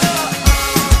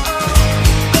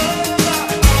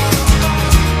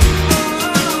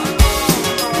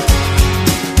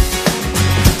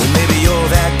 Well, maybe you're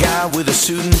that guy with a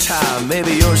suit and tie.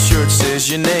 Maybe your shirt says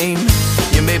your name.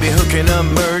 You may be hooking up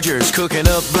mergers, cooking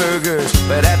up burgers,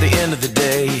 but at the end of the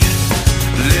day,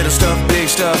 little stuff, big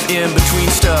stuff, in between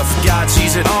stuff, God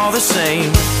sees it all the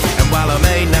same. And while I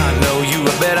may not know you,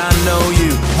 I bet I know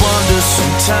you. Wonder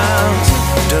sometimes,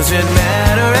 does it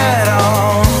matter at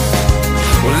all?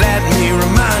 Well, let me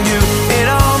remind you, it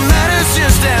all matters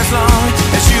just as long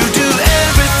as you do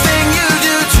everything you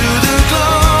do to the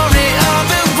glory of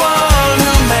the one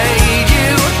who made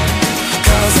you.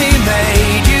 'Cause he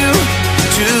made you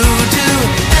to do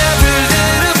every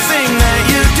little thing that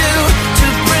you do to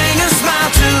bring a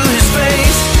smile to his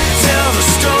face. Tell the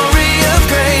story of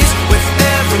grace with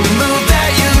every move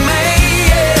that you make,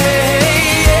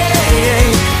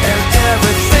 and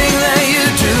everything that you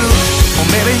do. Or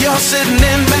maybe you're sitting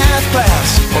in math class,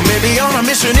 or maybe on a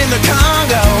mission in the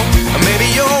Congo, or maybe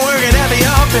you're working at the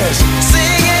office,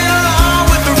 singing along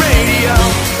with the radio.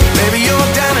 Maybe you're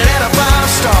dining at a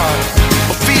 5-star,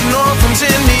 or feeding orphans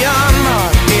in Myanmar.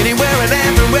 Anywhere and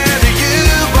everywhere that you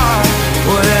are,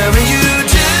 whatever you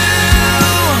do,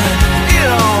 it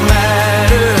all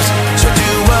matters. So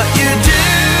do what you do,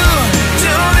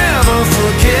 don't ever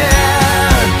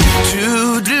forget to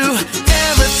do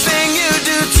everything you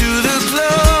do to the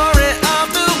glory of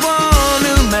the one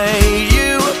who made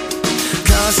you.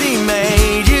 'Cause he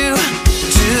made you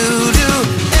to do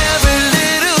every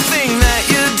little thing that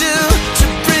you do to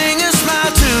bring a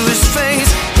smile to his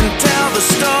face and tell the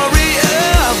story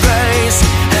of grace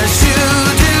as you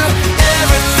do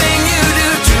everything you do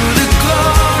to the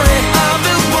glory of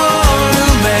the one who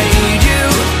made you.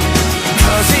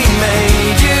 'Cause he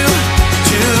made you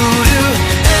to do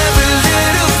every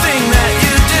little thing that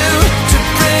you do to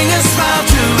bring a smile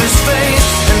to his face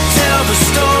and tell the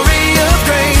story of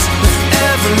grace with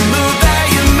every move that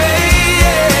you make,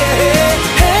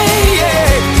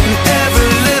 and every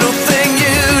little thing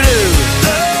you do.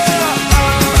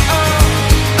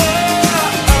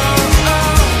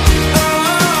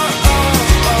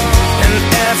 And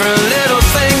every little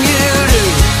thing you do.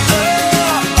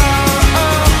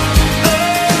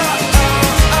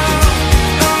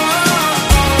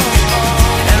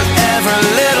 And every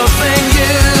little thing you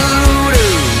do.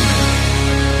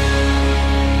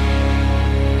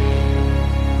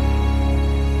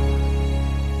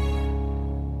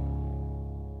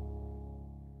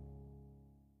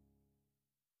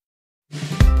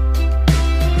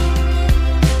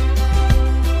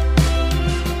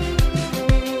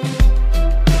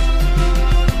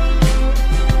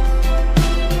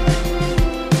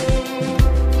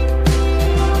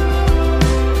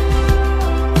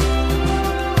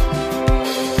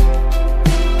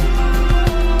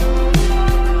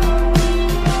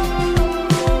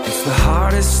 It's the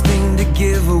hardest thing to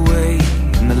give away,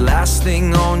 and the last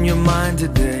thing on your mind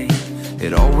today.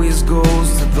 It always goes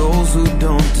to those who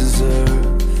don't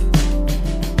deserve.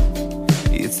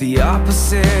 It's the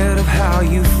opposite of how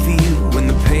you feel when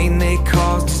the pain they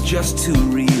caused is just too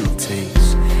real.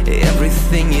 Takes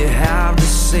everything you have to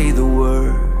say the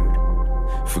word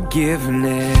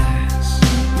forgiveness.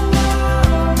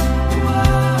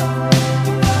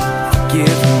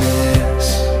 Forgiveness.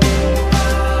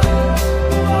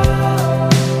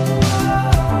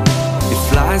 It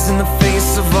flies in the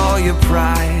face of all your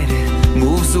pride. It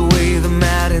moves away the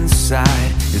mad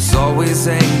inside. It's always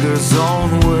anger's own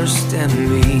worst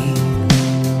enemy.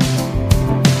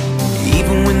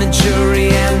 Even when the jury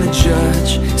and the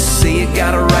judge say you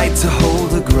got a right to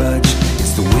hold a grudge,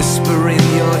 it's the whisper in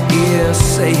your ear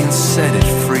saying set it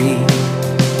free.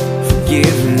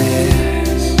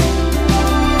 Forgiveness.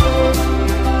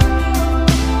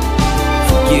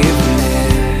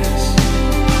 Forgiveness.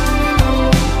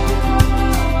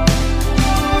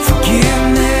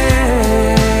 Forgiveness.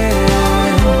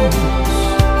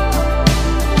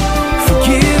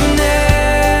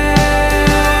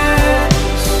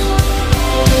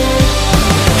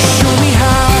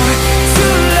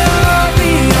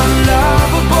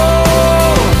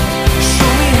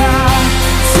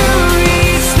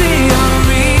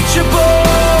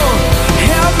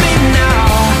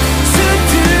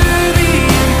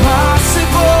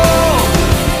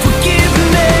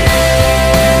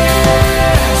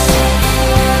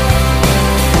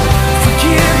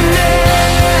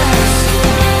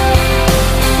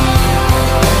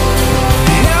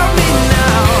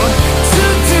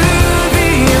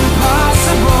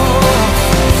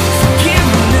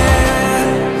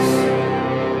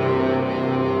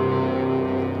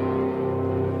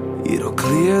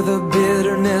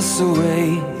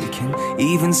 away, it can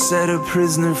even set a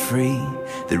prisoner free.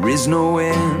 There is no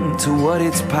end to what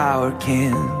its power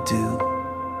can do.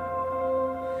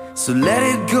 So let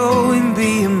it go and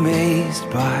be amazed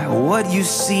by what you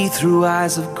see through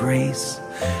eyes of grace.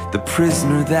 The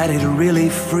prisoner that it really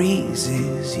frees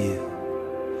is you.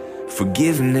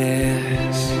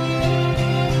 Forgiveness.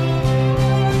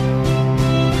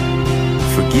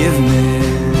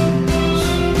 Forgiveness.